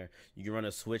on there. You can run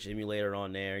a Switch emulator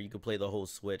on there. You can play the whole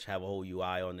Switch, have a whole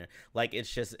UI on there. Like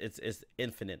it's just it's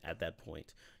infinite at that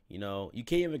point. You know, you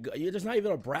can't even go. There's not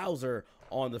even a browser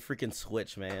on the freaking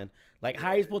Switch, man. Like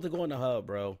how are you supposed to go in the hub,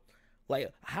 bro?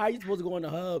 Like how are you supposed to go in the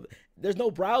hub? There's no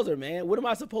browser, man. What am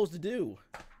I supposed to do?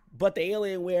 But the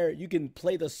Alienware, you can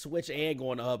play the Switch and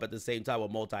go in the hub at the same time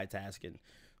with multitasking.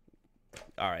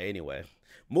 All right, anyway,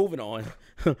 moving on.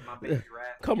 My baby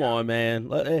rat. Come on, man.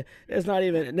 It's not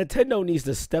even Nintendo needs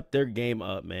to step their game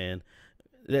up, man.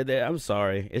 I'm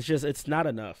sorry. It's just it's not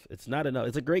enough. It's not enough.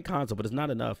 It's a great console, but it's not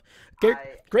enough.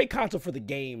 Great console for the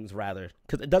games rather,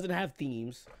 because it doesn't have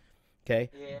themes. Okay,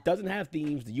 Yeah. it doesn't have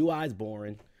themes. The UI is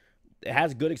boring. It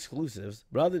has good exclusives,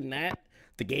 but other than that,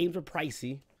 the games are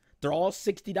pricey. They're all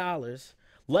 $60.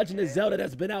 Legend of Zelda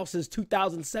that's been out since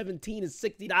 2017 is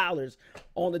 $60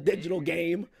 on the digital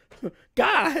game.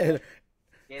 God,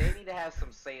 Yeah, they need to have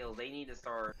some sales. They need to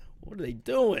start. what are they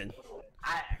doing?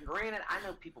 Granted, I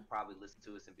know people probably listen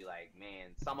to us and be like, man,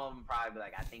 some of them probably be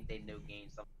like, I think they know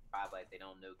games. Some probably like they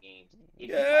don't know games. If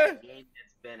you have a game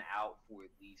that's been out for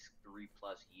at least 3+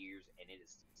 years and it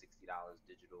is $60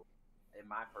 digital, in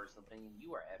my personal opinion,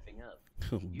 you are effing up.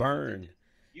 Burn.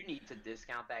 You need to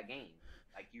discount that game.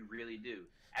 Like you really do.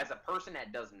 As a person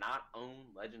that does not own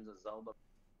Legends of Zelda,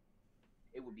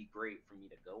 it would be great for me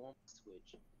to go on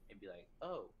Switch and be like,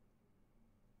 oh,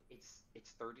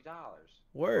 it's $30.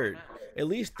 Word. At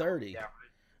least 30. Yeah,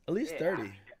 At least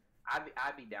 30.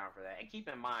 I'd be down for that. And keep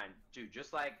in mind, too,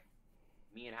 just like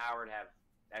me and Howard have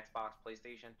Xbox,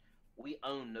 PlayStation, we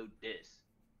own no discs.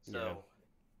 So Yeah.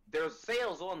 there's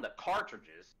sales on the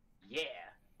cartridges, yeah,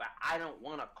 but I don't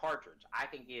want a cartridge. I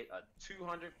can get a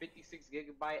 256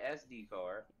 gigabyte SD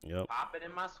card, Yep. pop it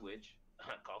in my Switch,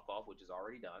 cough off, which is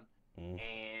already done, Mm.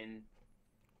 and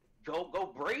go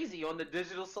brazy on the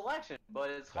digital selection. But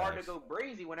it's hard to Facts. go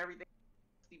brazy when everything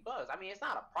 $60. I mean, it's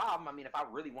not a problem. I mean, if I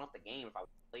really want the game, if I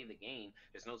play the game,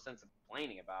 there's no sense of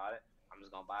complaining about it. I'm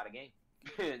just gonna buy the game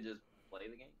and just play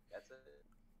the game. That's it.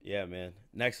 Yeah, man.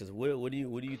 Next is what do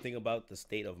you think about the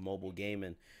state of mobile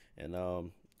gaming and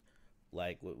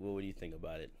like what do you think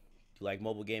about it? Do you like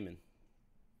mobile gaming?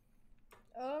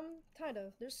 Kind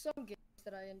of. There's some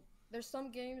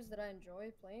games that I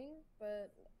enjoy playing,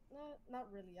 but not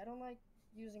really. I don't like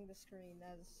using the screen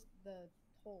as the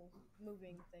whole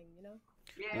moving thing, you know?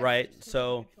 Yeah. Right. Just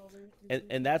So controller through and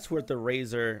Bluetooth that's what stuff. the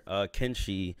Razer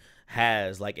Kenshi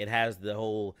has. Like it has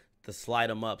the slide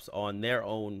 'em ups on their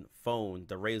own phone,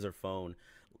 the Razer phone.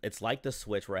 It's like the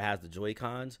Switch where it has the Joy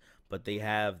Cons, but they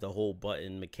have the whole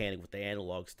button mechanic with the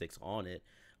analog sticks on it.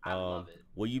 I love it.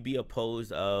 Will you be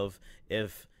opposed of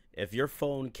if your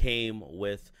phone came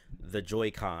with the Joy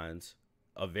Cons,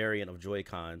 a variant of Joy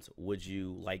Cons, would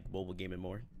you like mobile gaming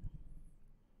more?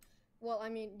 Well, I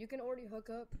mean, you can already hook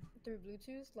up through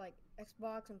Bluetooth, like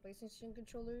Xbox and PlayStation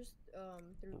controllers,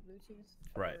 through Bluetooth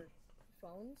for Right.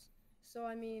 phones. So,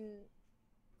 I mean,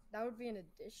 that would be an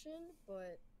addition,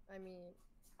 but I mean,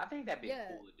 I think that'd be yeah,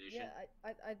 a cool addition.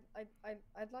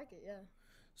 I'd like it, yeah,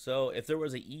 So if there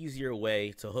was an easier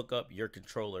way to hook up your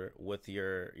controller with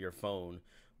your phone,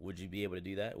 would you be able to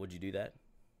do that? Would you do that?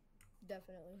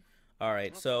 definitely. All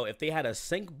right. So if they had a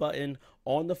sync button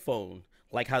on the phone,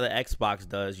 like how the Xbox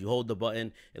does, you hold the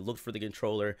button, it looks for the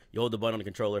controller. You hold the button on the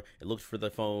controller, it looks for the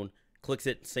phone, clicks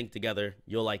it, sync together.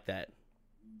 You'll like that.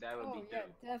 That would Oh be yeah,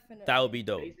 dope. definitely. That would be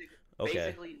dope.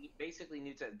 Okay. Basically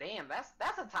new to damn. That's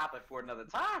a topic for another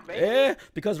time, baby. Yeah,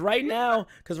 because right now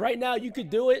you could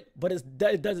do it, but it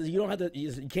doesn't. You don't have to.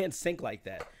 You can't sync like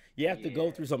that. You have to go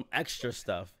Yeah. through some extra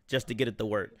stuff just to get it to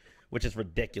work, which is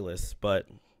ridiculous. But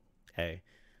hey,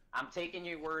 I'm taking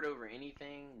your word over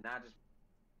anything, not just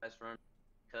best friend,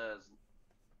 because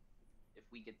if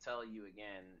we could tell you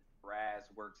again, Raz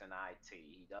works in IT.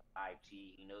 He does IT.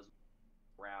 He knows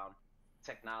around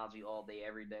technology all day,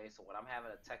 every day. So when I'm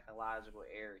having a technological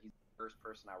error, he's the first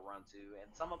person I run to,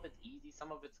 and some of it's easy,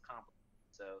 some of it's complicated.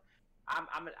 So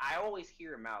I always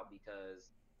hear him out because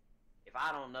if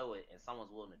I don't know it and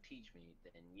someone's willing to teach me,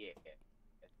 then yeah,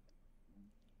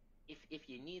 if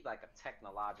you need like a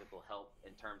technological help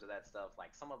in terms of that stuff,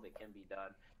 like some of it can be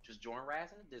done. Just join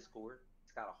Raz in the Discord.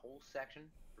 It's got a whole section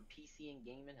for PC and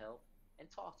gaming help, and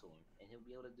talk to him, and he'll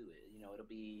be able to do it. You know, it'll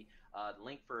be the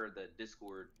link for the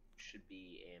Discord should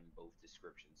be in both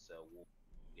descriptions, so we'll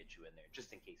get you in there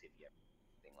just in case if you have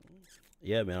anything like that.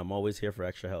 Yeah, man, I'm always here for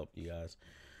extra help, you guys.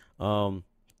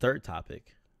 Third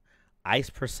topic. Ice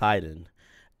Poseidon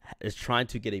is trying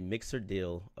to get a Mixer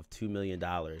deal of $2 million.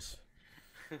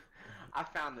 I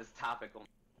found this topic on.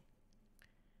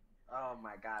 Oh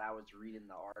my god, I was reading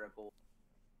the article.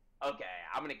 Okay,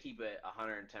 I'm gonna keep it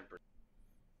 110%.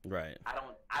 Right. I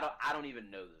don't even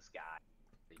know this guy.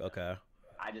 Okay.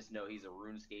 I just know he's a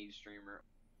RuneScape streamer,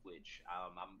 which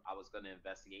I was gonna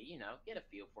investigate. You know, get a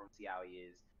feel for him, see how he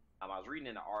is. I was reading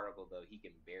in the article though, he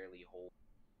can barely hold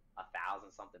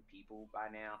 1,000 something people by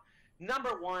now.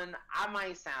 Number one, I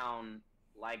might sound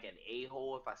like an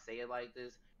a-hole if I say it like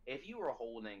this. If you were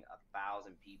holding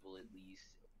 1,000 people at least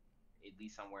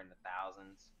somewhere in the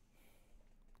thousands,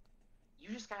 you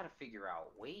just got to figure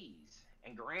out ways.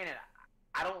 And granted,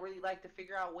 I don't really like to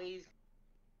figure out ways,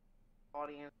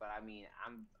 audience, but I mean,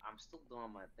 I'm still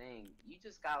doing my thing. You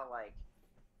just gotta like,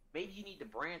 maybe you need to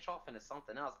branch off into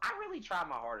something else. I really try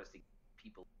my hardest to get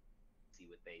people see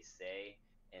what they say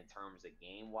in terms of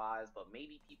game wise, but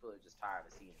maybe people are just tired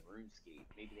of seeing RuneScape.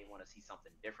 Maybe they want to see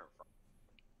something different from.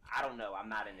 I don't know. I'm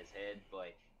not in his head,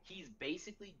 but he's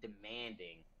basically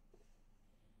demanding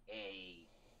a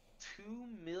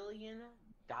 $2 million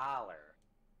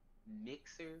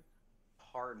Mixer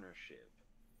partnership.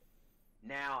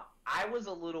 Now, I was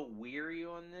a little weary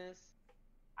on this.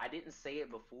 I didn't say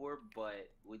it before, but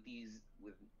with Ninja,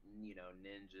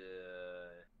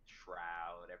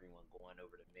 Shroud, everyone going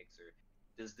over to Mixer,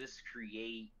 does this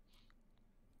create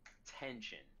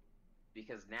tension?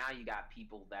 Because now you got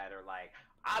people that are like,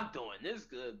 I'm doing this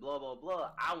good, blah blah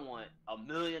blah. I want $1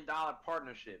 million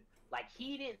partnership. Like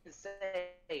he didn't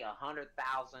say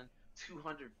 100,000,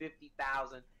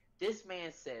 250,000. This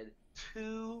man said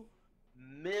 2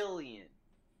 million.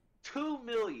 2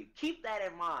 million. Keep that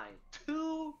in mind.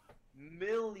 2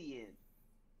 million.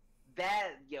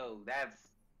 That's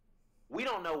we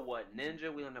don't know what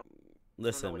Ninja. We don't know.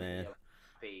 Listen, man.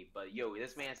 Paid, but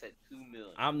this man said 2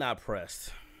 million. I'm not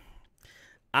pressed.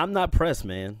 I'm not pressed,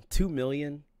 man. 2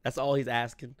 million. That's all he's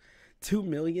asking. 2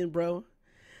 million, bro.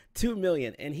 2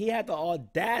 million, and he had the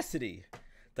audacity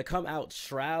to come out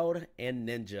Shroud and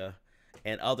Ninja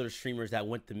and other streamers that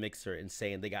went to Mixer and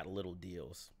saying they got little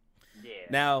deals. Yeah.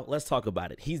 Now let's talk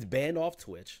about it. He's banned off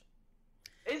Twitch.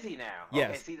 Is he now? Yes.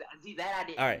 Okay, see that I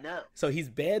didn't All right. know. So he's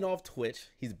banned off Twitch.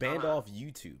 He's banned off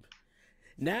YouTube.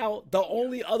 Now the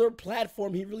only other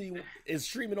platform he really is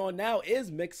streaming on now is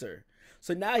Mixer.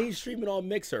 So now he's streaming on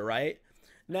Mixer, right?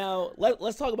 Now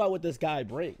let's talk about what this guy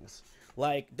brings.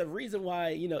 Like the reason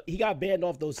why, he got banned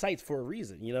off those sites for a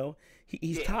reason,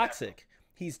 he's toxic.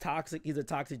 He's toxic. He's a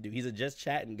toxic dude. He's a just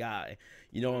chatting guy.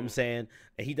 You know what I'm saying?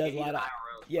 And he does a lot of,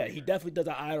 he definitely does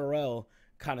an IRL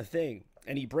kind of thing.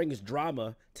 And he brings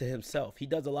drama to himself. He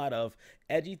does a lot of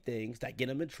edgy things that get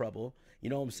him in trouble. You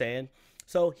know what I'm saying?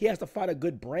 So he has to find a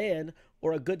good brand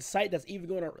or a good site that's even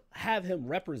going to have him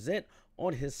represent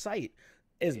on his site.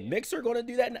 Is Mixer going to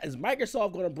do that? Is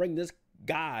Microsoft going to bring this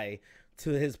guy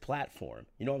to his platform?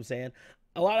 You know what I'm saying?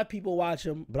 A lot of people watch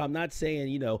him, but I'm not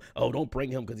saying, oh, don't bring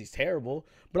him because he's terrible.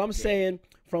 But I'm saying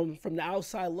from the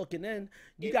outside looking in,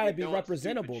 you got to be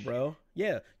representable, bro.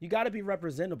 Yeah, you got to be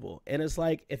representable. And it's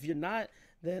like, if you're not,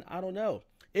 then I don't know.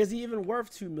 Is he even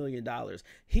worth $2 million?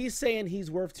 He's saying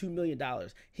he's worth $2 million.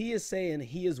 He is saying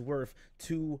he is worth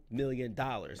 $2 million.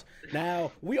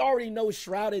 Now, we already know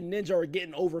Shroud and Ninja are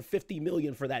getting over 50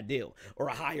 million for that deal or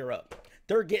higher up.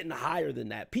 They're getting higher than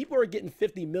that. People are getting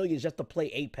 50 million just to play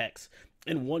Apex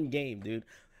in one game, dude.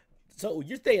 So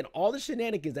you're saying all the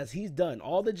shenanigans that he's done,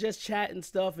 all the just chat and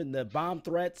stuff and the bomb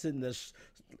threats and the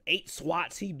 8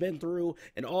 SWATs he's been through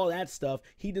and all that stuff,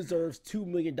 he deserves $2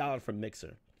 million from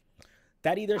Mixer.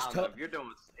 That either if you're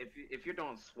doing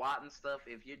SWAT and stuff,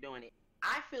 if you're doing it,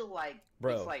 I feel like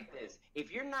it's like this.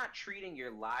 If you're not treating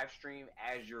your live stream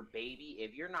as your baby,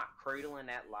 if you're not cradling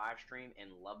that live stream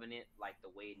and loving it like the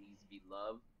way it needs to be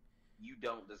loved, you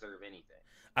don't deserve anything.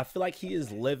 I feel like he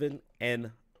is living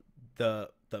in the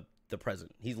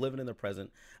present. He's living in the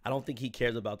present. I don't think he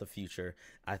cares about the future.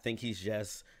 I think he's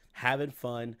just having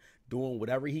fun, doing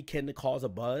whatever he can to cause a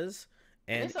buzz,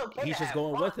 and he's just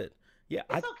going with it. Yeah,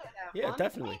 it's okay to have fun.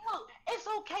 Definitely. Hey, look, it's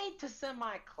okay to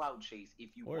semi-clout chase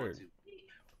if you want to.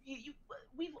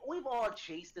 We've all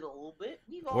chased it a little bit.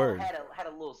 We've all had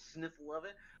a little sniffle of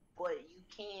it, but you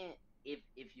can't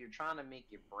if you're trying to make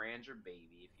your brand your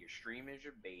baby, if your stream is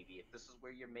your baby, if this is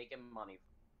where you're making money,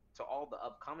 to all the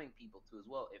upcoming people too as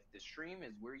well. If the stream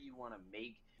is where you want to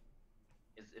make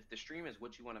is if the stream is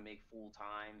what you want to make full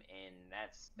time, and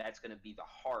that's going to be the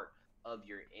heart of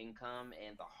your income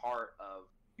and the heart of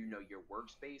your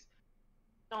workspace,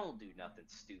 don't do nothing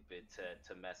stupid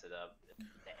to mess it up.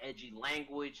 The edgy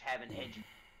language, having edgy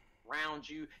around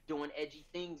you, doing edgy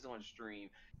things on stream.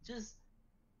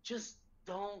 Just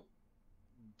don't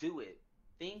do it.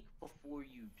 Think before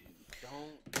you do.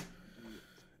 Don't do it.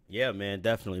 Yeah, man,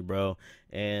 definitely, bro.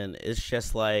 And it's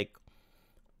just like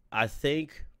I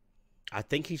think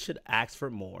he should ask for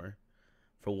more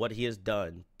for what he has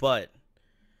done, but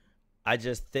I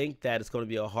just think that it's going to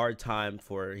be a hard time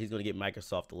for he's going to get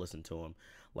Microsoft to listen to him.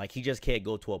 Like, he just can't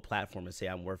go to a platform and say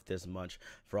I'm worth this much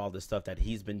for all the stuff that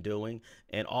he's been doing.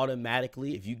 And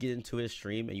automatically, if you get into his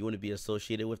stream and you want to be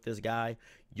associated with this guy,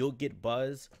 you'll get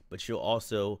buzz, but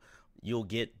you'll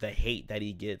get the hate that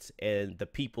he gets and the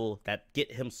people that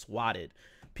get him swatted.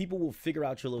 People will figure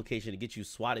out your location to get you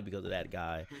swatted because of that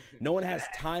guy. No one has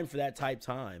time for that type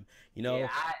time, you know? Yeah,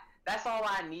 that's all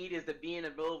I need is to be in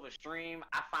the middle of a stream.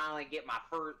 I finally get my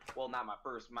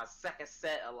my second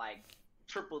set of like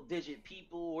triple-digit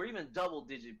people or even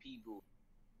double-digit people,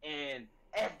 and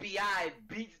FBI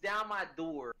beats down my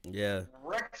door,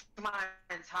 wrecks my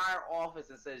entire office,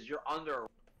 and says you're under.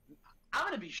 I'm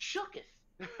gonna be shooketh.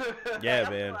 Yeah,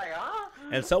 man. Like, huh?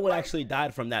 And someone actually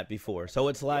died from that before, so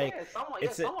it's like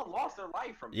someone lost their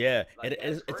life from yeah. Like,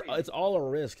 it's all a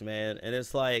risk, man, and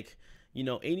it's like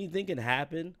anything can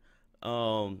happen.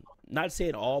 Not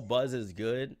saying all buzz is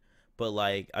good, but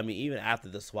like I mean, even after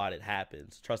the SWAT it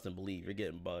happens, trust and believe you're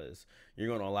getting buzz. You're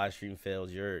going on live stream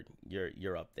fails. You're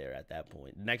up there at that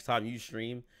point. Next time you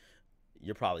stream,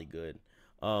 you're probably good.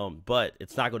 But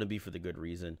it's not going to be for the good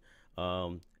reason.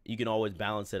 You can always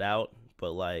balance it out,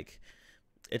 but like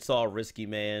it's all risky,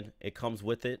 man. It comes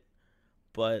with it,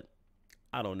 but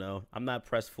I don't know. I'm not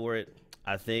pressed for it.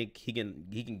 I think he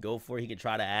can go for it. He can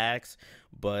try to ask,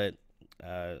 but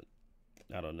I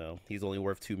don't know. He's only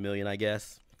worth $2 million, I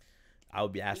guess. I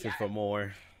would be asking for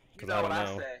more because I don't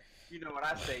know. You know what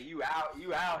I say? You out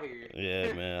here.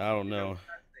 Yeah, man. I don't know.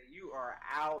 You are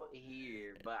out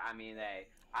here, but I mean, hey,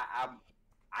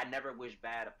 I never wish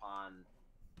bad upon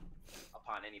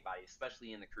anybody,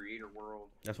 especially in the creator world.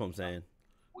 That's what I'm saying.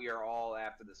 We are all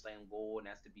after the same goal, and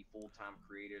that's to be full-time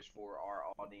creators for our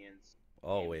audience.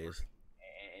 Always.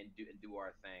 And do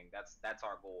our thing. That's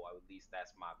our goal. At least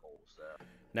that's my goal. So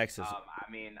Nexus.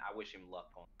 I mean, I wish him luck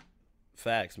on.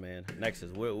 Facts, man.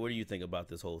 Nexus. What do you think about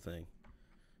this whole thing?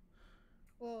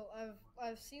 Well,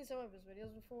 I've seen some of his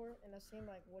videos before, and I've seen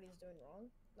like what he's doing wrong,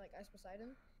 like Ice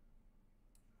Poseidon.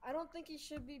 I don't think he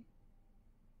should be.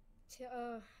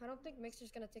 I don't think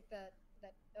Mixer's gonna take that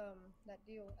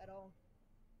deal at all.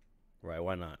 Right?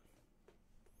 Why not?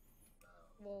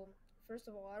 Well, first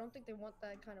of all, I don't think they want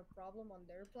that kind of problem on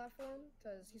their platform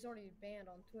because he's already banned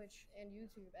on Twitch and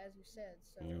YouTube, as you said.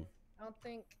 So I don't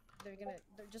think they're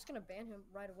just gonna ban him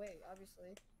right away.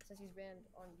 Obviously, since he's banned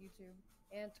on YouTube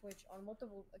and Twitch on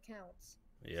multiple accounts.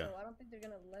 Yeah. So I don't think they're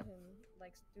gonna let him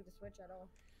like do the Switch at all.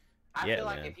 I feel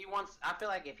like if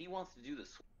he wants to do the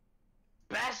Switch,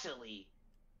 especially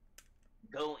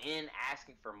go in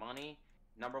asking for money.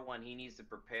 Number one, he needs to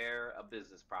prepare a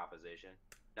business proposition.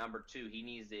 Number two, he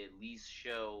needs to at least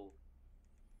show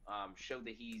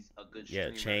that he's a good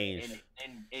streamer. Change.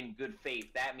 In good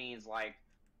faith. That means like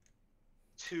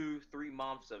 2-3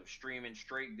 months of streaming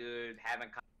straight good,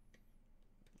 haven't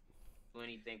do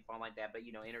anything fun like that, but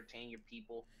entertain your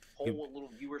people, hold a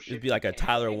little viewership. It'd be like a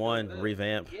Tyler One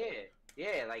revamp.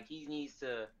 Yeah, like he needs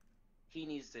to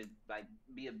like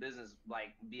be a business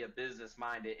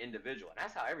minded individual. And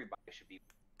that's how everybody should be.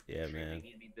 Yeah, man. man. They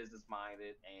need to be business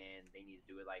minded, and they need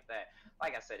to do it like that.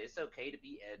 Like I said, it's okay to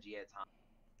be edgy at times.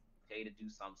 It's okay to do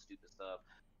some stupid stuff,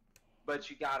 but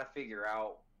you gotta figure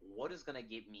out what is gonna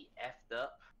get me effed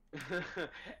up,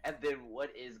 and then what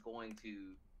is going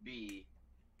to be.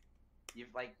 You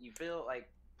feel like,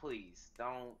 please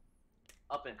don't,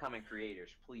 up and coming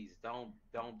creators, please don't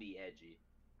be edgy.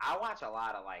 I watch a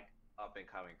lot of like up and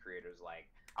coming creators. Like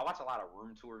I watch a lot of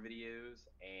room tour videos,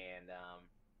 and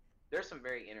there's some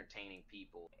very entertaining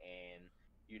people, and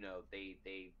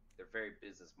they're very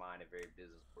business minded, very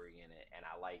business oriented, and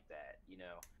I like that.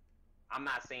 I'm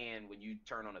not saying when you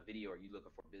turn on a video are you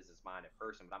looking for a business minded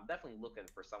person, but I'm definitely looking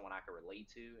for someone I can relate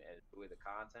to and enjoy the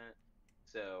content.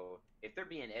 So if they're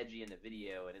being edgy in the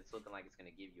video and it's looking like it's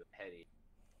gonna give you a headache,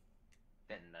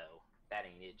 then no, that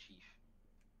ain't it, Chief.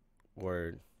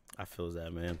 Word. I feel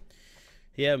that, man.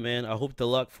 Yeah, man. I hope the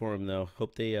luck for him though.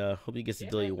 Hope he gets the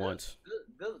deal he wants.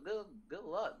 Good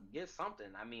luck. Get something.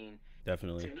 I mean,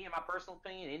 definitely. To me, in my personal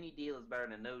opinion, any deal is better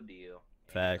than no deal.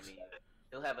 Facts. I mean,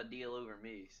 he'll have a deal over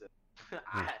me. So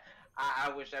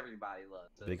I wish everybody luck.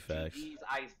 So Big facts. GG's,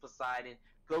 Ice, Poseidon,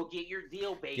 go get your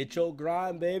deal, baby. Get your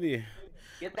grind, baby.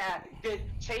 Get that.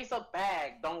 Chase a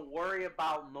bag. Don't worry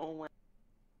about no one.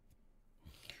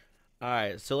 All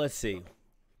right, so let's see.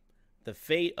 The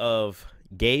fate of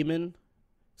gaming,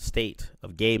 state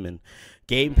of gaming,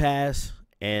 Game Pass,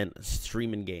 and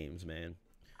streaming games, man.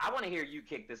 I want to hear you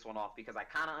kick this one off because I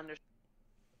kind of understand.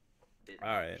 All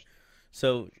right.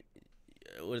 So,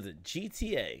 what is it?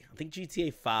 GTA. I think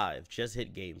GTA 5 just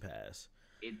hit Game Pass.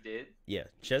 It did? Yeah,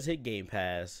 just hit Game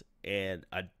Pass, and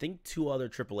I think 2 other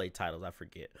AAA titles, I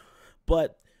forget.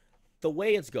 But the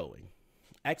way it's going,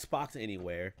 Xbox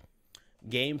Anywhere,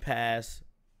 Game Pass,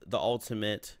 the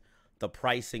Ultimate, the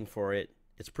pricing for it,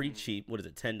 it's pretty cheap. What is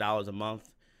it, $10 a month?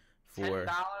 $10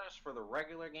 for the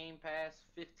regular Game Pass,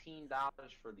 $15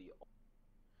 for the.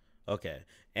 Okay,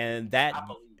 and that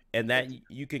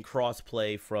you can cross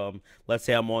play from. Let's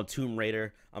say I'm on Tomb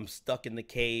Raider, I'm stuck in the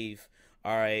cave.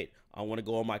 All right, I want to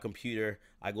go on my computer.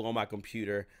 I go on my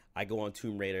computer. I go on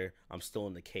Tomb Raider. I'm still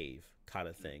in the cave, kind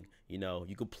of thing. You know,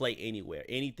 you can play anywhere,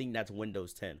 anything that's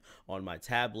Windows 10 on my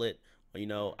tablet. You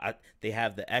know, they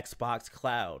have the Xbox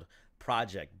Cloud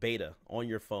Project beta on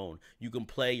your phone. You can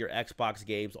play your Xbox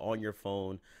games on your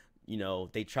phone. You know,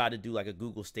 they try to do like a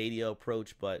Google Stadia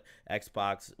approach, but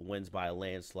Xbox wins by a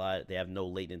landslide. They have no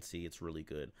latency. It's really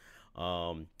good.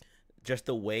 Just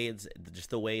the way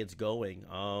it's going.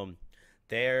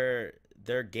 Their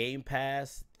Game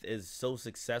Pass is so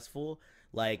successful.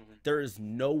 Like there is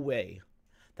no way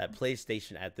that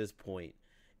PlayStation at this point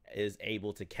is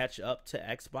able to catch up to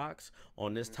Xbox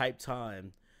on this type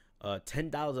time.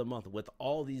 $10 a month with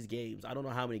all these games. I don't know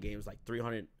how many games, like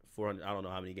 300, 400, I don't know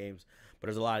how many games, but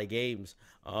there's a lot of games.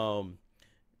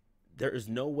 There is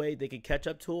no way they can catch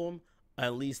up to them.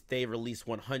 At least they release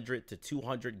 100 to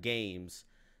 200 games,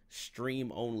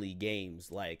 stream only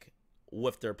games, like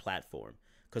with their platform.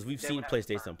 Because we've seen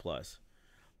PlayStation Plus.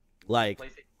 Like,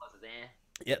 PlayStation Plus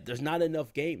is yeah, there's not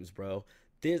enough games, bro.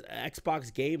 This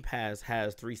Xbox Game Pass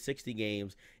has 360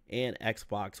 games and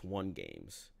Xbox One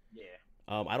games. Yeah.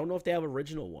 I don't know if they have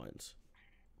original ones,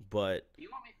 but Do you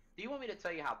want me to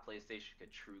tell you how PlayStation could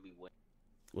truly win?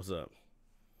 what's up?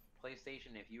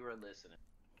 PlayStation, if you are listening,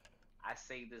 I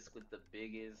say this with the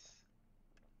biggest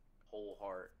whole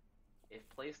heart. If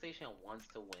PlayStation wants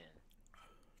to win,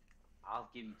 I'll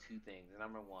give you 2 things.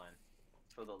 Number 1,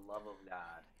 for the love of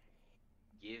God,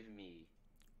 give me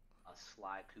a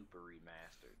Sly Cooper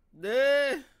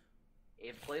remastered.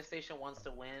 If PlayStation wants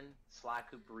to win, Sly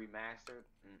Cooper remastered,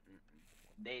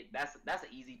 that's an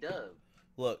easy dub.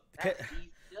 Look, That's an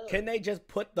easy dub. can they just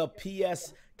put the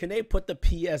PS? Can they put the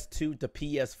PS2 to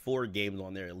PS4 games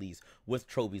on there at least with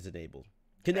trophies enabled?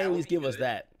 Can they That at would least be give us good.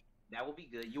 that? That would be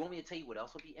good. You want me to tell you what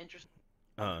else would be interesting?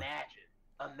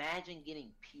 Imagine getting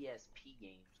PSP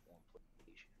games on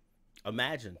PlayStation.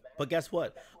 Imagine. But guess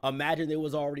what? Imagine it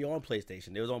was already on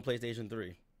PlayStation. It was on PlayStation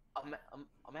 3.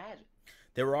 Imagine.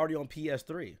 They were already on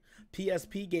PS3.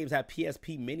 PSP games had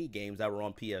PSP mini games that were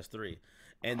on PS3.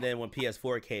 And then when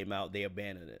PS4 came out, they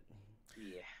abandoned it.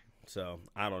 Yeah. So,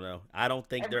 I don't know. I don't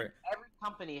think Every they're...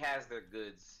 company has their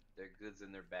goods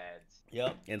and their bads.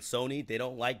 Yep. And Sony, they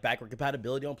don't like backward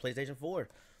compatibility on PlayStation 4.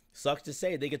 Sucks to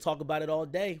say. They can talk about it all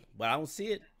day, but I don't see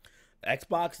it.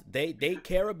 Xbox, they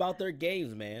care about their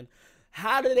games, man.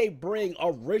 How do they bring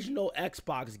original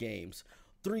Xbox games,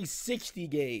 360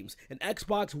 games, and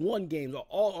Xbox One games are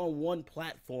all on one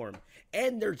platform?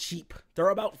 And they're cheap. They're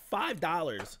about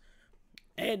 $5.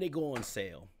 And they go on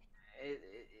sale.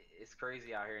 It's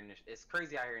crazy out here it's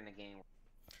crazy out here in the game.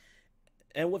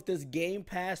 And with this Game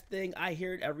Pass thing, I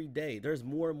hear it every day. There's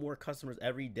more and more customers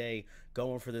every day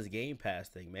going for this Game Pass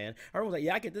thing, man. Everyone's like,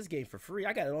 yeah, I get this game for free.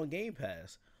 I got it on Game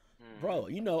Pass. Bro,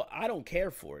 you know, I don't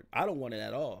care for it. I don't want it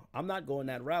at all. I'm not going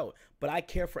that route. But I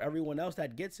care for everyone else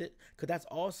that gets it because that's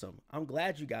awesome. I'm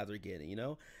glad you guys are getting, you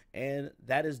know? And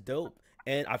that is dope.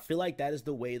 And I feel like that is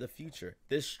the way of the future.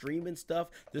 This streaming stuff,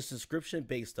 this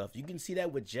subscription-based stuff, you can see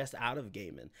that with just out of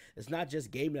gaming. It's not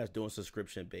just gaming that's doing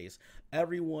subscription-based.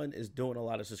 Everyone is doing a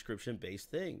lot of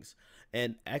subscription-based things.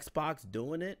 And Xbox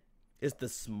doing it is the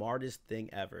smartest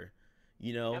thing ever.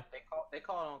 You know? Yep, they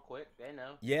call it on quick. They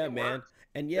know. Yeah, it man. Works.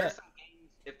 And yeah.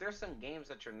 If there's some games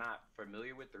that you're not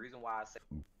familiar with, the reason why I say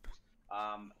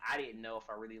I didn't know if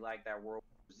I really liked that World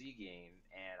War Z game,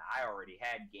 and I already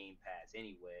had Game Pass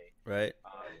anyway. Right.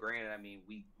 Granted, I mean,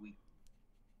 we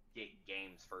get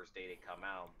games first day they come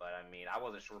out, but I mean, I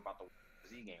wasn't sure about the World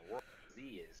War Z game. World War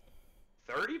Z is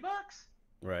 $30,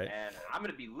 right? And I'm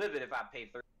gonna be livid if I pay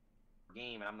 $30 for a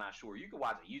game and I'm not sure. You can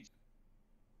watch it YouTube,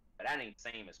 but that ain't the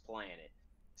same as playing it.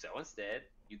 So instead,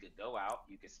 You could go out,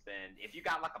 you could spend. If you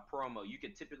got like a promo, you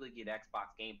could typically get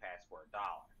Xbox Game Pass for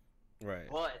 $1. Right.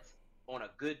 But on a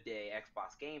good day,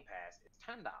 Xbox Game Pass is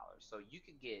 $10. So you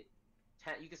could get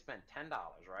you could spend $10,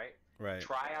 right? Right.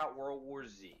 Try out World War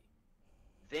Z.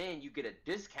 Then you get a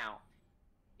discount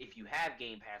if you have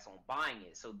Game Pass on buying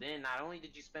it. So then not only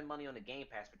did you spend money on the Game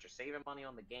Pass, but you're saving money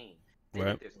on the game. Then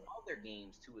Right. if there's other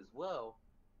games too as well,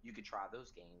 you could try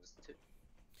those games too.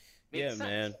 Yeah, Makes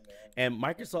sense. man. And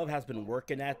Microsoft has been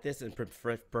working at this and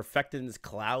perfecting this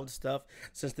cloud stuff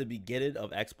since the beginning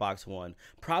of Xbox One,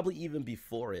 probably even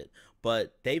before it.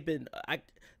 But they've done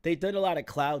a lot of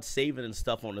cloud saving and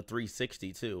stuff on the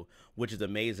 360 too, which is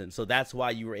amazing. So that's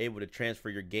why you were able to transfer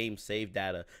your game save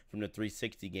data from the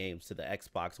 360 games to the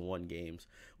Xbox One games,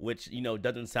 which, you know,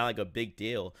 doesn't sound like a big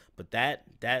deal, but that's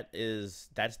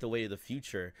the way of the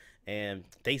future. And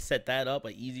they set that up,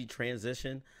 an easy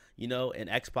transition, you know, and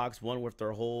Xbox One with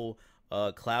their whole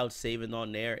cloud saving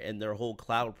on there and their whole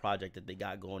cloud project that they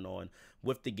got going on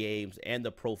with the games and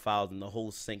the profiles and the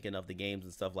whole syncing of the games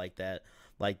and stuff like that.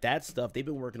 Like that stuff, they've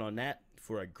been working on that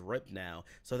for a grip now.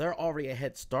 So they're already a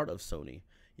head start of Sony.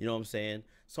 You know what I'm saying?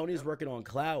 Sony's working on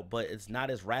cloud, but it's not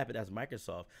as rapid as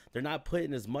Microsoft. They're not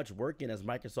putting as much work in as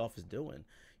Microsoft is doing,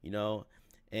 you know?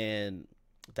 And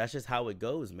that's just how it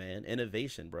goes, man.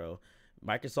 Innovation, bro.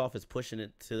 Microsoft is pushing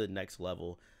it to the next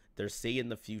level. They're seeing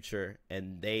the future,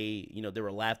 and they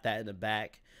were laughed at in the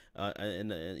back,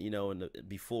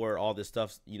 before all this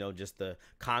stuff, you know, just the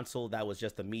console that was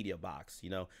just a media box. You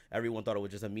know, everyone thought it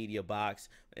was just a media box,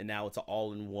 and now it's an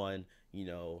all-in-one, you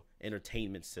know,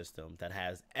 entertainment system that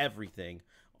has everything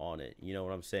on it. You know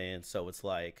what I'm saying? So it's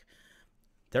like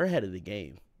they're ahead of the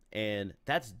game, and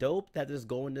that's dope that this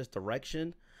going this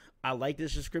direction. I like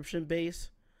this subscription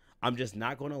base. I'm just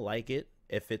not gonna like it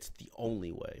if it's the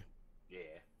only way.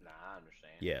 I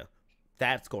understand. Yeah,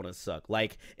 that's gonna suck.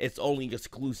 Like it's only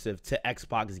exclusive to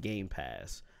Xbox Game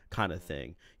Pass kind of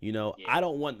thing. You know, Yeah, I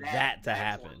don't want that to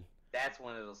happen. That's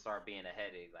when it'll start being a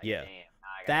headache. Like, Yeah. damn,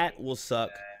 I gotta That pay will for suck,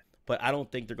 that. but I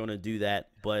don't think they're gonna do that.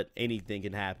 But anything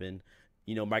can happen.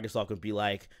 You know, Microsoft could be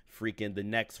like freaking the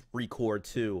next Record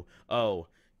 2. Oh,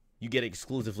 you get it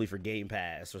exclusively for Game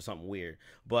Pass or something weird.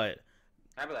 But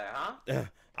I'd be like, huh?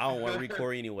 I don't want to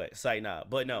record anyway. Say nah.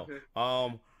 But no.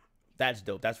 That's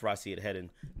dope. That's where I see it heading.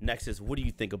 Next is, what do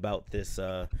you think about this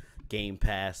Game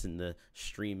Pass and the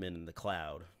streaming and the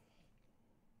cloud?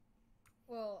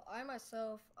 Well, I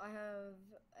myself, I have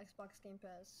Xbox Game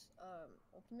Pass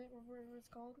Ultimate, or whatever it's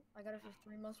called. I got it for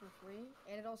 3 months for free,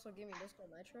 and it also gave me Disco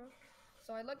Nitro.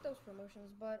 So I like those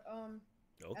promotions, but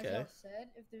as Okay. y'all said,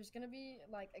 if there's gonna be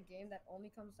like a game that only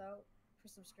comes out for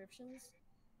subscriptions,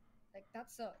 like that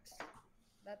sucks.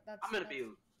 I'm gonna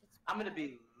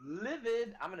be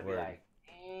livid. I'm gonna be Word. like,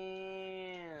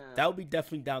 damn. That would be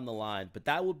definitely down the line, but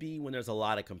that would be when there's a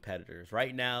lot of competitors.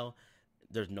 Right now,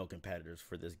 there's no competitors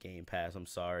for this Game Pass. I'm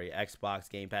sorry. Xbox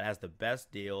Game Pass has the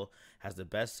best deal, has the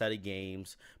best set of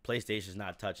games. PlayStation's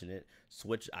not touching it.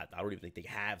 Switch, I don't even think they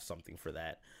have something for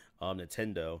that.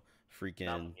 Nintendo, freaking,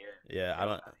 Nothing here. yeah, I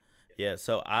don't. Yeah,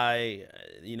 so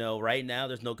right now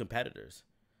there's no competitors.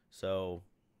 So,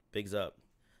 bigs up.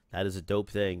 That is a dope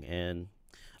thing, and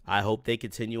I hope they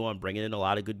continue on bringing in a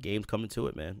lot of good games coming to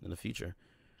it, man, in the future.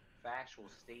 Factual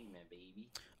statement, baby.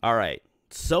 All right,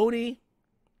 Sony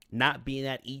not being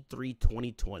at E3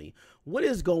 2020. What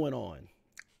is going on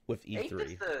with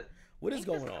E3? What is ain't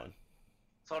this going the- on?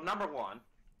 So number one,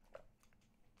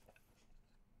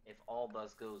 if all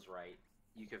thus goes right,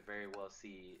 you could very well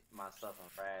see myself and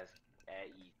Raz at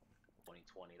E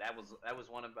 2020. That was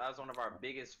one of our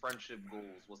biggest friendship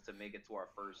goals, was to make it to our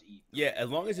first E. Yeah, as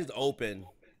long as it's open,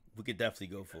 we could definitely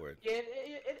go for it. Yeah,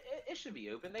 it should be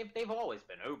open. They've always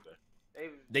been open. They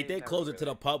they've did never close it to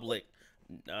the really- public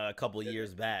a couple of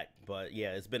years back, but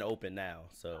yeah, it's been open now,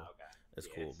 so Oh, okay. it's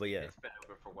cool. But yeah, it's been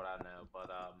open for what I know. But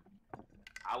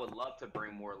I would love to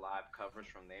bring more live coverage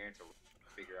from there to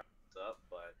figure out what's up.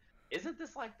 But isn't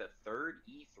this like the third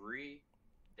E3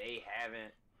 they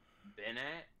haven't been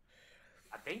at?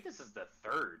 I think this is the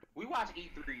third. We watch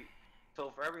E3.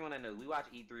 So for everyone that knows, we watch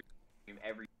E3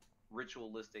 every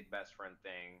ritualistic best friend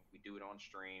thing. We do it on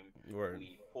stream. word.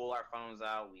 We pull our phones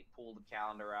out. We pull the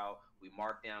calendar out. We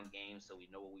mark down games so we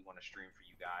know what we want to stream for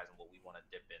you guys and what we want to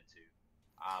dip into.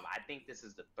 I think this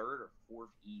is the third or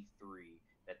fourth E3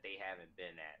 that they haven't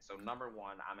been at. So number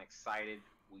one, I'm excited.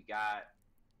 We got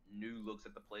new looks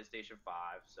at the PlayStation 5,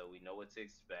 so we know what to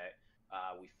expect.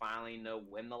 We finally know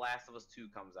when The Last of Us 2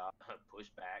 comes out.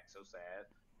 Pushed back, so sad.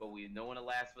 But we know when The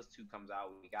Last of Us 2 comes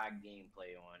out. We got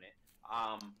gameplay on it.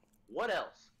 What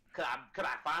else? Could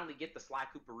I finally get the Sly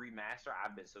Cooper remaster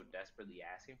I've been so desperately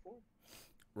asking for?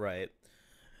 Right.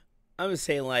 I'm just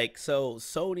saying, like, so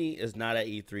Sony is not at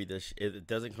E3 this. It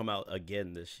doesn't come out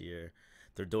again this year.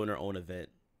 They're doing their own event.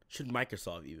 Should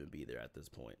Microsoft even be there at this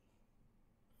point?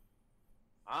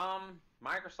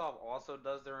 Microsoft also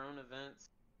does their own events.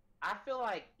 I feel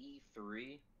like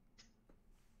E3.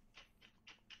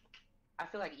 I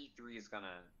feel like E3 is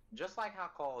gonna, just like how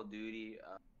Call of Duty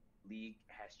League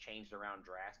has changed around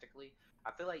drastically.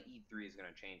 I feel like E3 is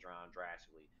gonna change around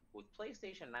drastically. With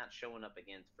PlayStation not showing up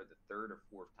again for the third or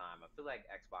fourth time, I feel like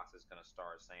Xbox is gonna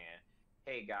start saying,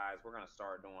 "Hey guys, we're gonna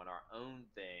start doing our own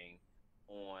thing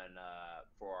on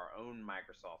for our own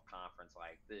Microsoft conference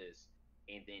like this."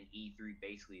 And then E3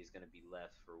 basically is going to be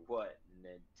left for what?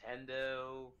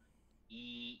 Nintendo,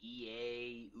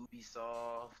 EA,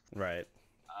 Ubisoft, Right.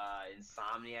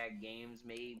 Insomniac Games,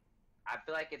 maybe. I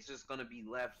feel like it's just going to be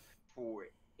left for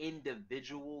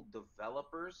individual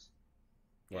developers.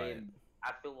 Right. And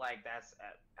I feel like that's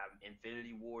at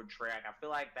Infinity Ward track. I feel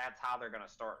like that's how they're going to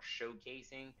start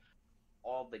showcasing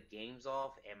all the games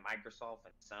off, and Microsoft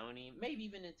and Sony, maybe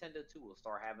even Nintendo too, will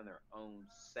start having their own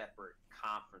separate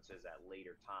conferences at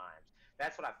later times.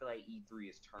 That's what I feel like E3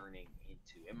 is turning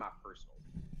into, in my personal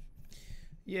opinion.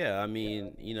 Yeah, I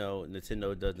mean,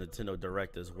 Nintendo does Nintendo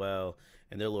Direct as well,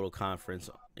 and their little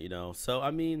conference. So I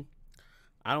mean,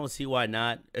 I don't see why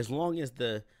not. As long as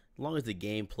the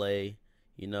gameplay,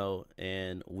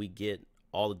 and we get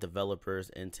all the developers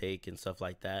intake and stuff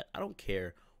like that, I don't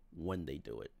care when they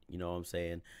do it. You know what I'm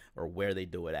saying? Or where they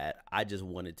do it at. I just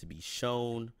want it to be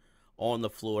shown on the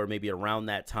floor, maybe around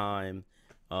that time.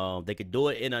 They could do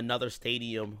it in another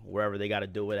stadium, wherever they got to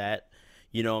do it at.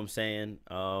 You know what I'm saying?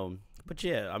 But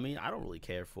yeah, I mean, I don't really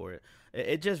care for it.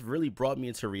 It just really brought me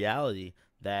into reality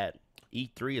that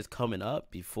E3 is coming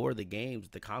up before the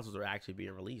consoles are actually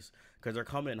being released, because they're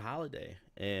coming in holiday,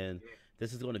 and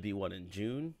this is going to be in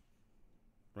June,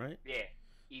 right? Yeah,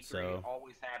 E3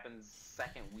 always happens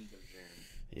second week of June.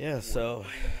 Yeah, so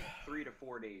 3 to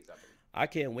 4 days, I believe. I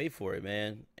can't wait for it,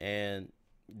 man. And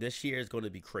this year is going to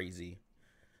be crazy.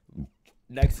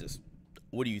 Nexus,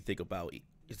 what do you think about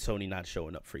Sony not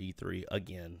showing up for E3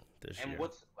 again this year?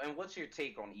 What's your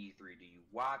take on E3? Do you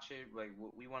watch it? Like,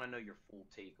 we want to know your full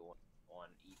take on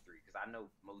E3, because I know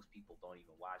most people don't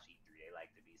even watch E3. They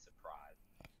like to be surprised.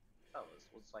 Tell us,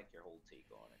 what's like your whole take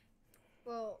on it?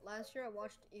 Well, last year I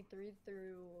watched E3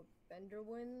 through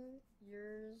Benderwin,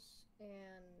 yours,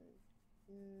 and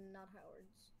not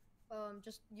Howard's.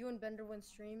 Just you and Benderwin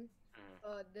stream.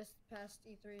 This past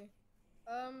E3.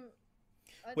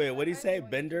 Wait, what did he say?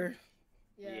 Bender?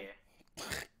 Yeah.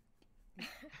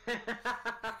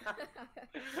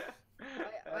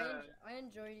 I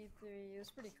enjoyed E3. It was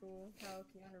pretty cool how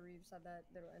Keanu Reeves had that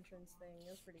little entrance thing.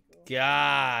 It was pretty cool.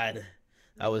 God,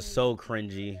 that was so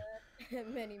cringy.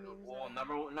 Many memes. Well,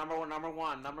 number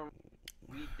one.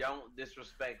 We don't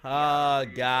disrespect. Oh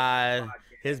God,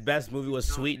 his best movie was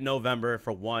Sweet November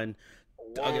for one.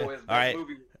 Whoa, Okay. his best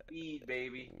movie was Speed,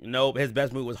 baby. Nope, his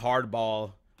best movie was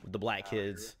Hardball with the black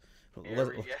kids. Yeah.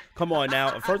 Come on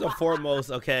now. First and foremost,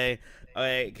 okay,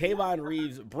 Keanu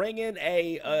Reeves bringing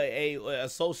a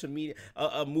social media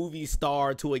a movie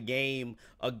star to a game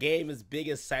as big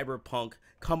as Cyberpunk.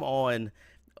 Come on,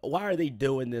 why are they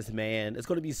doing this, man? It's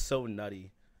gonna be so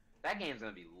nutty. That game's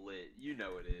gonna be lit. You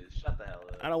know it is. Shut the hell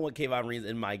up. I don't want Keanu Reeves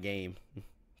in my game.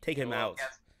 Take him out.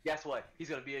 Guess what? He's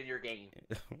gonna be in your game.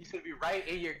 He's gonna be right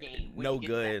in your game. No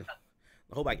good.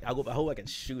 I hope I can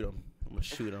shoot him. I'm gonna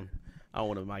shoot him. I don't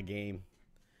want him in my game.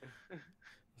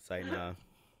 It's like, nah.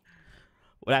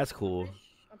 Well, that's cool.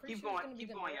 Keep going, young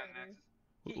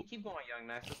Nexus. Keep going, young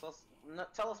Nexus.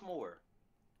 Tell us more.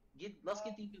 Let's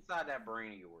get deep inside that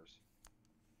brain of yours.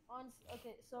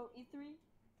 Okay, so E3,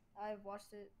 I've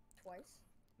watched it twice.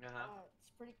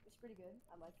 It's pretty good.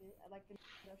 I like it. I like the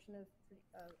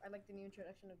new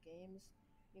introduction of games,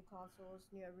 new consoles,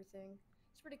 new everything.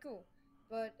 It's pretty cool.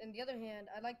 But on the other hand,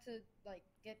 I like to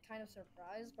get kind of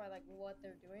surprised by what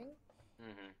they're doing.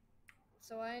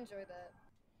 So I enjoy that.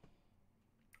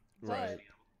 Right.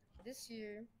 But this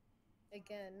year,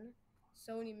 again,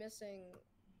 Sony missing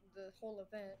the whole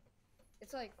event.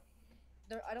 It's like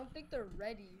I don't think they're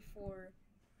ready for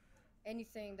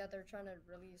anything that they're trying to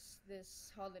release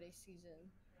this holiday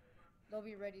season. They'll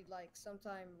be ready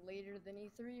sometime later than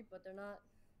E3, but they're not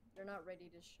ready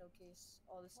to showcase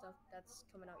all the stuff that's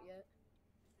coming out yet.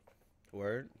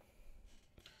 Word.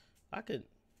 Let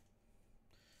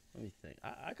me think.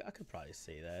 I could probably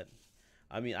say that.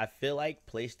 I mean, I feel like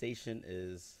PlayStation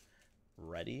is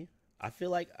ready. I feel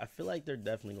like they're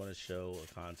definitely going to show a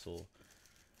console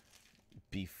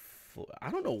before.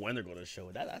 I don't know when they're going to show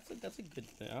it. That's a good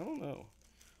thing. I don't know.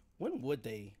 When would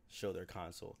they show their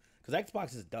console? Because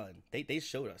Xbox is done. They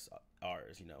showed us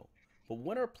ours, but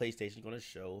when are PlayStation going to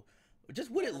show just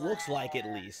what it looks like at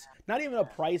least? Not even a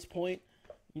price point,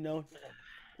 you know,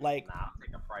 like. Nah, I'll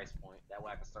take a price point. That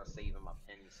way I can start saving my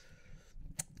pennies.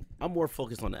 I'm more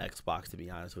focused on the Xbox, to be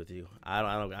honest with you. I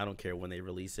don't care when they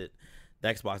release it. The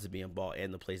Xbox is being bought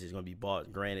and the PlayStation is going to be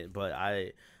bought, granted, but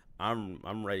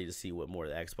I'm ready to see what more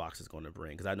the Xbox is going to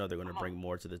bring because I know they're going to bring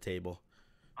more to the table.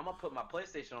 I'm gonna put my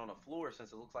PlayStation on the floor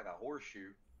since it looks like a horseshoe.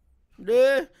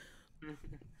 Yeah.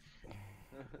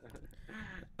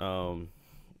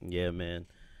 Yeah, man.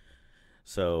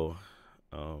 So,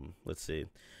 let's see.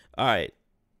 All right.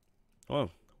 Oh,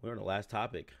 we're on the last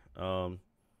topic.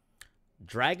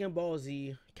 Dragon Ball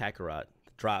Z Kakarot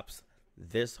drops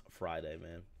this Friday,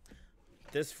 man.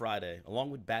 This Friday,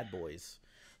 along with Bad Boys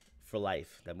for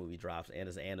Life. That movie drops, and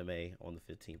it's anime on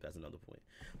the 15th. That's another point.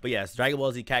 But yes, Dragon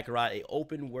Ball Z Kakarot, a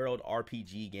open world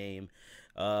RPG game.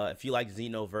 If you like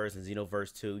Xenoverse and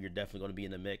Xenoverse 2, you're definitely going to be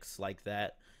in the mix like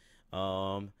that.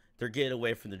 They're getting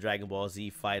away from the Dragon Ball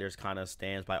Z Fighters kind of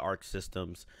stands by Arc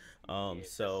Systems.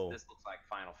 So this looks like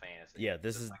Final Fantasy. Yeah,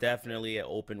 this is like definitely an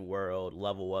open world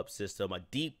level up system, a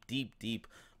deep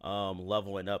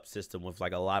leveling up system with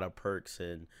like a lot of perks,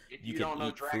 and if you don't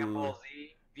know Dragon Ball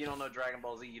Z, if you don't know Dragon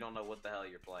Ball Z, you don't know what the hell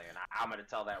you're playing. I'm gonna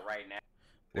tell that right now.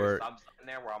 There's some stuff in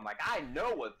there where I'm like, I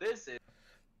know what this is.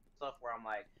 Stuff where I'm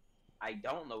like, I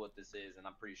don't know what this is, and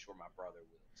I'm pretty sure my brother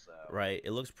will. So right,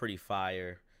 it looks pretty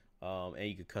fire, and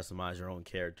you could customize your own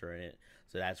character in it,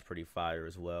 so that's pretty fire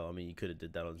as well. I mean, you could have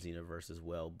did that on Xenoverse as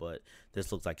well, but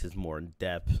this looks like it's more in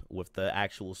depth with the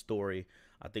actual story.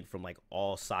 I think from like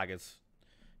all sagas,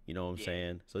 you know what I'm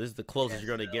saying. So this is the closest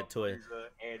you're gonna get to it.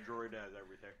 Android has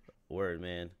everything. Word,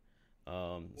 man.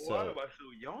 Why am I so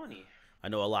yawny? I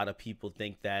know a lot of people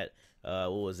think that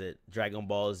what was it, Dragon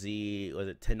Ball Z, was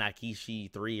it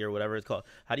Tenkaichi 3 or whatever it's called?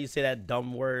 How do you say that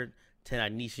dumb word?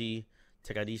 Tenkaichi.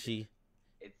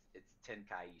 It's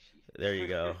Tenkaichi. There you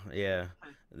go. Yeah.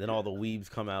 Then all the weebs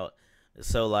come out.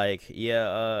 So like,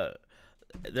 yeah,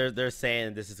 they're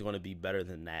saying this is going to be better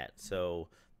than that. So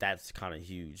that's kind of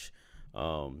huge.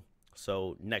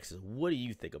 So next is, what do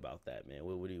you think about that, man?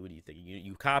 What do you think?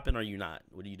 You copping or you not?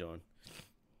 What are you doing?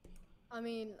 I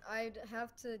mean, I'd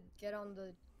have to get on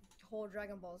the whole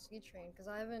Dragon Ball Z train because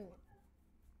I haven't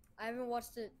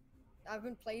watched it. I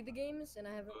haven't played the games and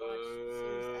I haven't watched the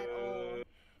series at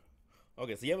all.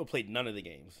 Okay, so you haven't played none of the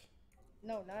games.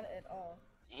 No, not at all.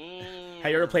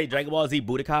 Have you ever played Dragon Ball Z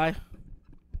Budokai?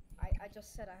 I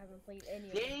just said I haven't played any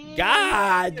of them.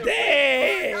 God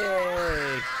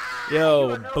dang!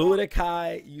 Yo,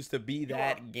 Budokai used to be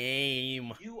that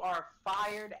game. You are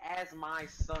fired as my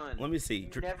son. Let me see.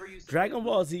 Dragon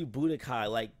Ball Z Budokai,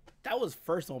 like, that was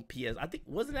first on PS. I think,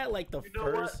 wasn't that like the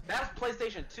first? What? That's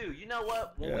PlayStation 2. You know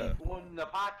what? When the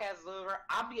podcast is over,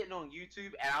 I'm getting on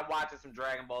YouTube and I'm watching some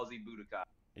Dragon Ball Z Budokai.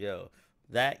 Yo,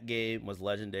 that game was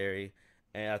legendary.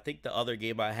 And I think the other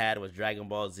game I had was Dragon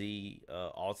Ball Z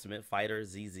Ultimate Fighter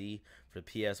ZZ for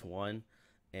PS1.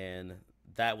 And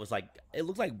that was like, it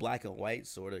looked like black and white,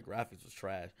 sort of. Graphics was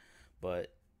trash.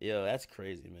 But, yo, that's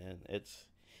crazy, man. It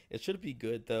should be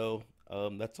good, though.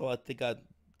 That's all I think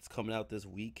it's coming out this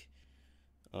week.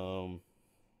 Yeah,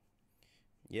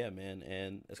 man,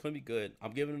 and it's gonna be good.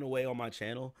 I'm giving it away on my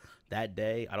channel that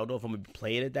day. I don't know if I'm gonna be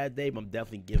playing it that day, but I'm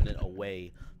definitely giving it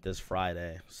away this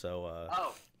Friday. So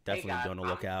definitely hey guys, gonna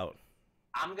look out.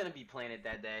 I'm gonna be playing it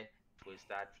that day.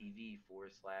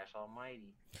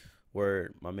 Twitch.tv/almighty.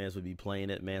 Where my mans would be playing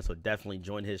it, man. So definitely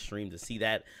join his stream to see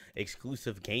that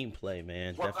exclusive gameplay,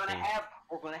 man. We're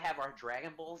gonna have our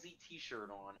Dragon Ball Z T-shirt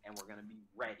on, and we're gonna be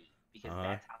ready because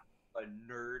that's how a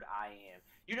nerd I am.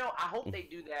 You know, I hope they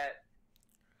do that.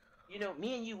 You know,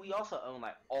 me and you, we also own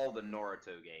like all the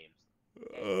Naruto games.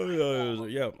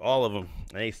 Yeah, all of them.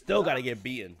 And they still got to get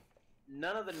beaten.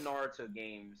 None of the Naruto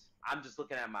games. I'm just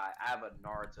looking at I have a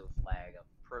Naruto flag, a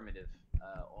primitive,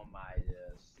 on my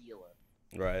Sela.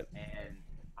 Right. And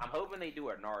I'm hoping they do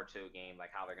a Naruto game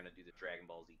like how they're gonna do the Dragon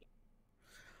Ball Z game.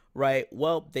 Right.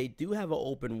 Well, they do have an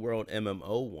open world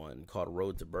MMO one called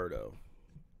Road to Birdo.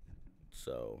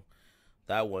 So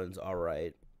that one's all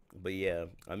right. But yeah,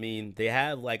 I mean, they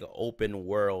have like an open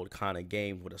world kind of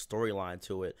game with a storyline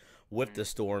to it with the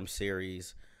Storm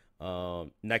series.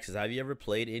 Nexus, have you ever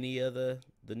played any of the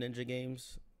ninja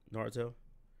games, Naruto?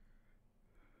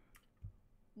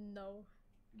 No.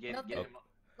 Get him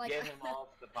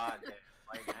off the podcast.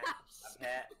 Like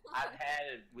I've had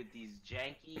it with these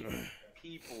janky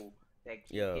people that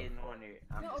keep getting on there.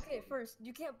 Okay, first,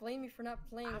 you can't blame me for not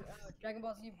playing Dragon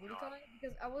Ball Z Budokai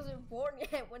because I wasn't born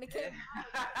yet when it came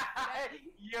out.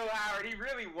 Yo, Howard, he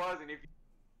really wasn't.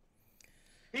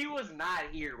 He was not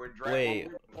here when Wait.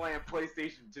 we were playing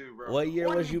PlayStation 2, bro. What year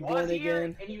was He you born here,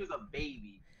 again? And he was a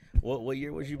baby. What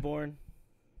year was you born?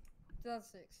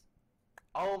 2006.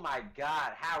 Oh my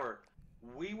God, Howard.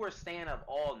 We were staying up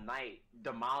all night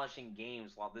demolishing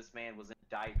games while this man was in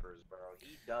diapers, bro.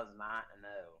 He does not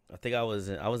know. I think I was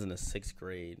in the 6th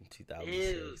grade in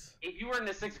 2006. If you were in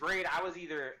the 6th grade, I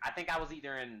think I was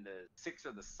either in the 6th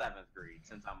or the 7th grade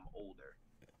since I'm older.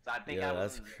 So I think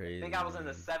crazy. I think I was in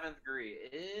the 7th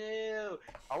grade. Ew.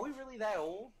 Are we really that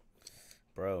old?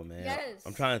 Bro, man. Yes.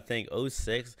 I'm trying to think.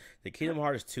 06. The Kingdom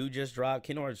Hearts 2 just dropped.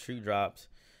 Kingdom Hearts 2 dropped.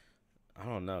 I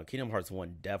don't know. Kingdom Hearts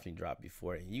 1 definitely dropped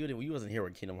before. You wasn't here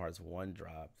when Kingdom Hearts 1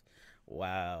 dropped.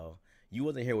 Wow. You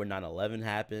wasn't here when 9/11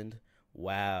 happened.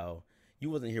 Wow.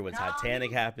 You wasn't here when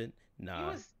Titanic happened.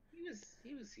 Nah.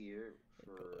 He was here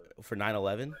For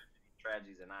 9/11?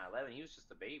 tragedies of 9/11. He was just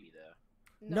a baby though.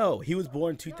 No, he was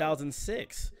born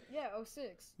 2006. Yeah,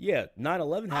 06. Yeah,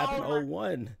 9/11 happened Oh,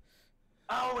 01.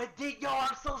 Oh, it did, yo!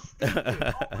 I'm so stupid.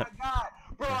 Oh my God,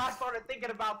 bro! I started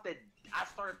thinking about the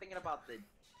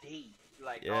date.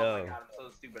 Like, oh my God, I'm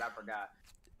so stupid. I forgot.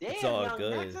 Damn, It's all young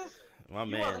good. Nexus, My you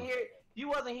man.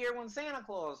 wasn't here when Santa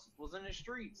Claus was in the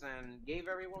streets and gave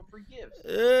everyone free gifts.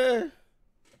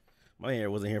 My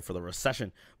hair wasn't here for the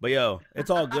recession. But yo,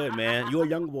 it's all good, man. You a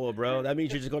young boy, bro. That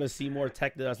means you're just gonna see more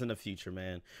tech than us in the future,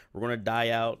 man. We're gonna die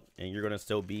out and you're gonna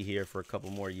still be here for a couple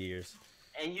more years.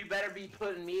 And you better be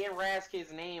putting me and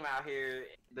Razkid's name out here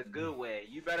the good way.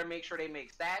 You better make sure they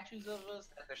make statues of us,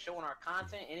 that they're showing our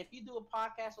content. And if you do a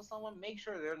podcast with someone, make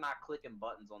sure they're not clicking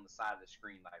buttons on the side of the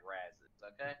screen like Raz is,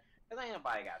 okay? Because ain't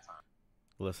nobody got time.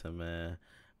 Listen, man.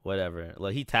 Whatever.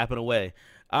 Look, he tapping away.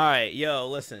 All right, yo,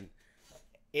 listen.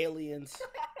 Aliens,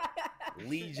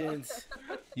 Legions,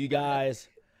 you guys.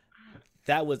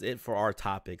 That was it for our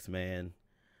topics, man.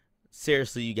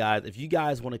 Seriously, you guys, if you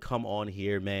guys want to come on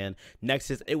here, man,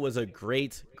 Nexus, it was a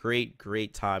great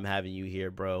time having you here,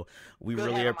 bro. We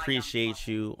really appreciate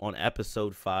you on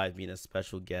episode 5 being a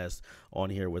special guest on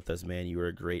here with us, man. You were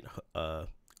a great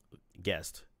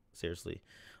guest, seriously.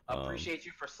 Appreciate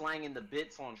you for slanging the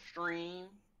bits on stream.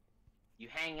 You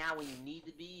hang out when you need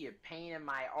to be. You're pain in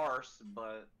my arse,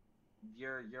 but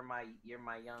you're my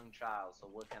young child. So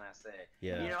what can I say?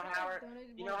 Yeah. You know, Howard.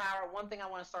 One thing I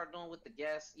want to start doing with the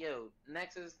guests, yo,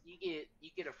 Nexus, you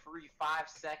get a free 5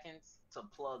 seconds to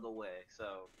plug away.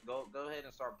 So go ahead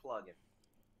and start plugging.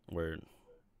 Word.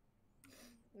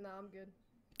 Nah, I'm good.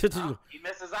 He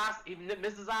misses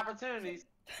opportunities.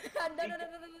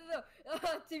 No.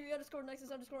 TV underscore Nexus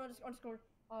underscore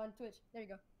on Twitch. There you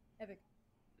go. Epic.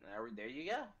 There you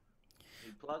go.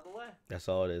 You plug away. That's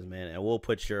all it is, man. And we'll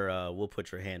put your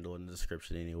handle in the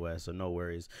description anyway, so no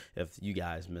worries if you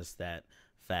guys missed that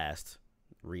fast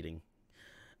reading.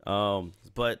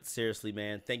 But seriously,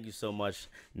 man, thank you so much,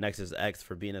 Nexus X,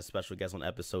 for being a special guest on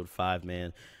episode 5,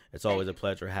 man. It's always a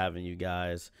pleasure having you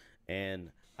guys.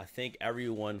 And I thank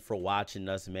everyone for watching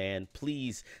us, man.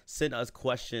 Please send us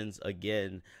questions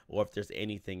again, or if there's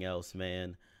anything else,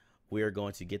 man. We are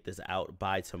going to get this out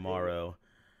by tomorrow.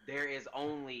 There is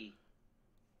only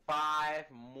 5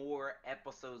 more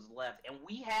episodes left, and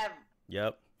we have.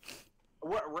 Yep.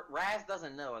 What Raz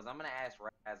doesn't know is I'm gonna ask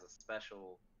Raz a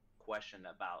special question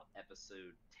about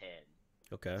episode 10.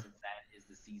 Okay. Since that is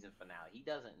the season finale, he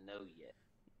doesn't know yet.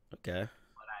 Okay.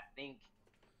 But I think.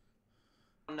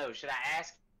 I don't know. Should I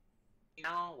ask you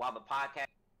now while the podcast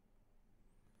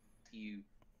you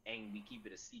and we keep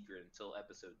it a secret until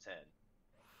episode 10?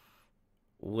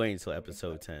 Wait until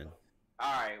episode 10.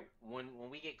 All right, when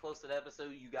we get close to the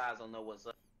episode, you guys will know what's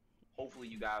up. Hopefully,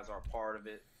 you guys are a part of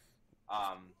it.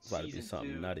 It's about to be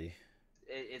something 2, nutty.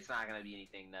 It's not gonna be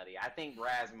anything nutty. I think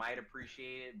Raz might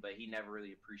appreciate it, but he never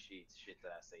really appreciates shit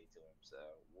that I say to him. So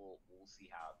we'll see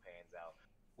how it pans out.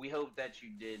 We hope that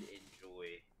you did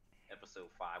enjoy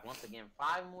episode 5. Once again,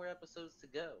 5 more episodes to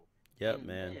go. Yep,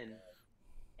 man.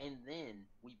 And then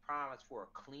we promise for a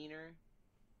cleaner,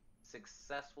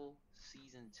 successful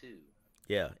season 2.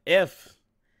 Yeah, if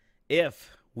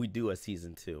we do a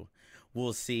season 2,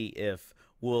 we'll see if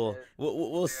we'll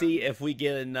see if we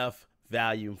get enough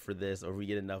value for this or we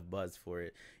get enough buzz for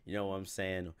it. You know what I'm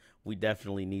saying? We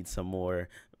definitely need some more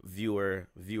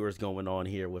viewers going on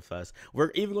here with us.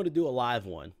 We're even going to do a live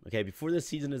one. Okay, before this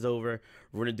season is over,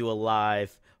 we're going to do a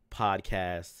live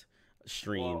podcast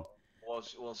stream.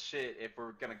 Well, shit. If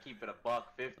we're gonna keep it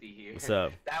 $1.50 here, What's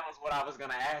up? That was what I was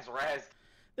gonna ask Raz.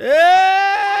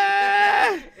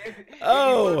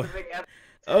 Oh,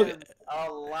 okay. A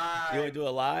live. You want to do a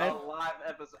live? A live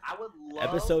episode. I would love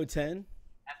episode 10.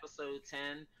 Episode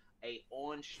 10, a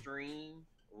on-stream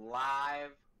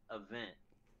live event.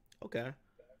 Okay.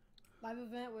 Live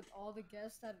event with all the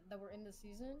guests that were in the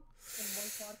season in one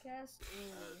podcast.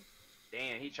 Ooh.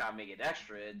 Damn, he trying to make it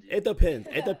extra. It depends.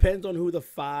 It depends on who the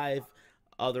 5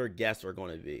 other guests are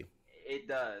going to be. It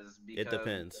does. Because It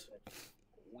depends.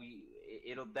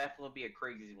 It'll definitely be a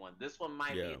crazy one. This one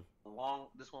might be long.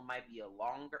 This one might be a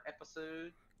longer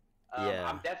episode.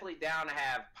 I'm definitely down to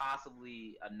have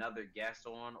possibly another guest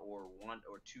on, or 1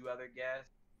 or 2 other guests.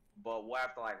 But we'll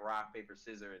have to like rock, paper,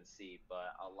 scissors and see.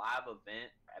 But a live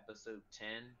event, episode 10,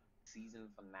 season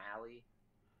finale,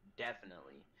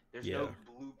 definitely. There's no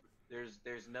bloop.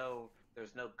 There's no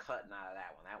cutting out of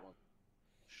that one. That one's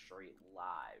straight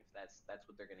live. That's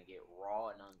what they're gonna get, raw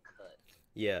and uncut.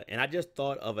 Yeah, and I just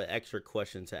thought of an extra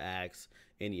question to ask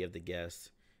any of the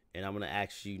guests, and I'm gonna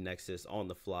ask you, Nexus, on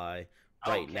the fly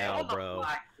now, bro.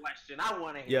 Fly question. I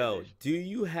want to hear. Yo, do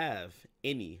you have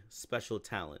any special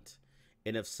talent?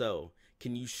 And if so,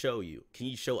 can you show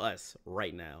us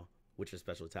right now what your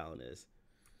special talent is?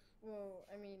 Well,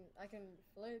 I mean, I can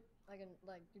flip. I can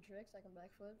like do tricks. I can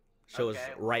backflip. Show us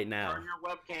right now. Turn your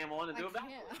webcam on and do it back.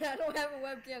 I don't have a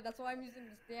webcam. That's why I'm using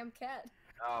this damn cat.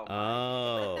 Oh.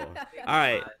 All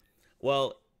right.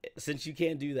 Well, since you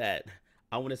can't do that,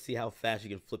 I want to see how fast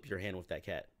you can flip your hand with that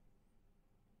cat.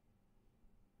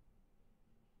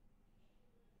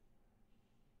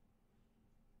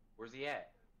 Where's he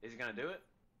at? Is he gonna do it?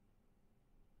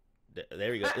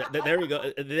 There we go. There we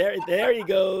go. There he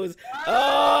goes.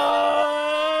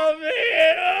 Oh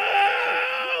man!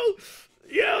 Oh!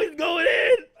 Yo, he's going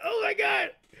in. Oh my god!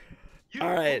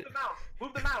 All right.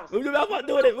 Move the mouse. Move the mouse. I'm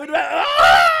doing it. Move the mouse.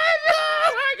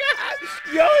 Oh my god!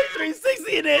 Yo, he's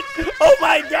 360 in it. Oh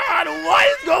my god! What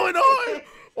is going on?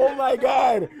 Oh my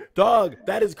god, dog,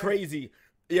 that is crazy.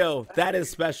 Yo, that is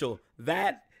special.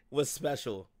 That was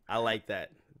special. I like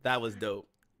that. That was dope.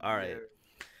 All right.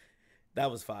 That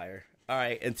was fire. All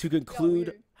right, and to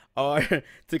conclude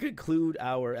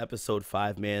our episode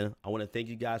 5, man, I want to thank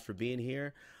you guys for being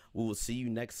here. We will see you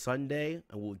next Sunday,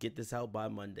 and we'll get this out by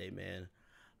Monday, man.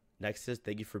 Nexus,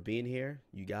 thank you for being here.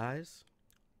 You guys,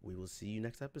 we will see you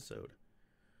next episode.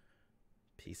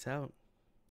 Peace out.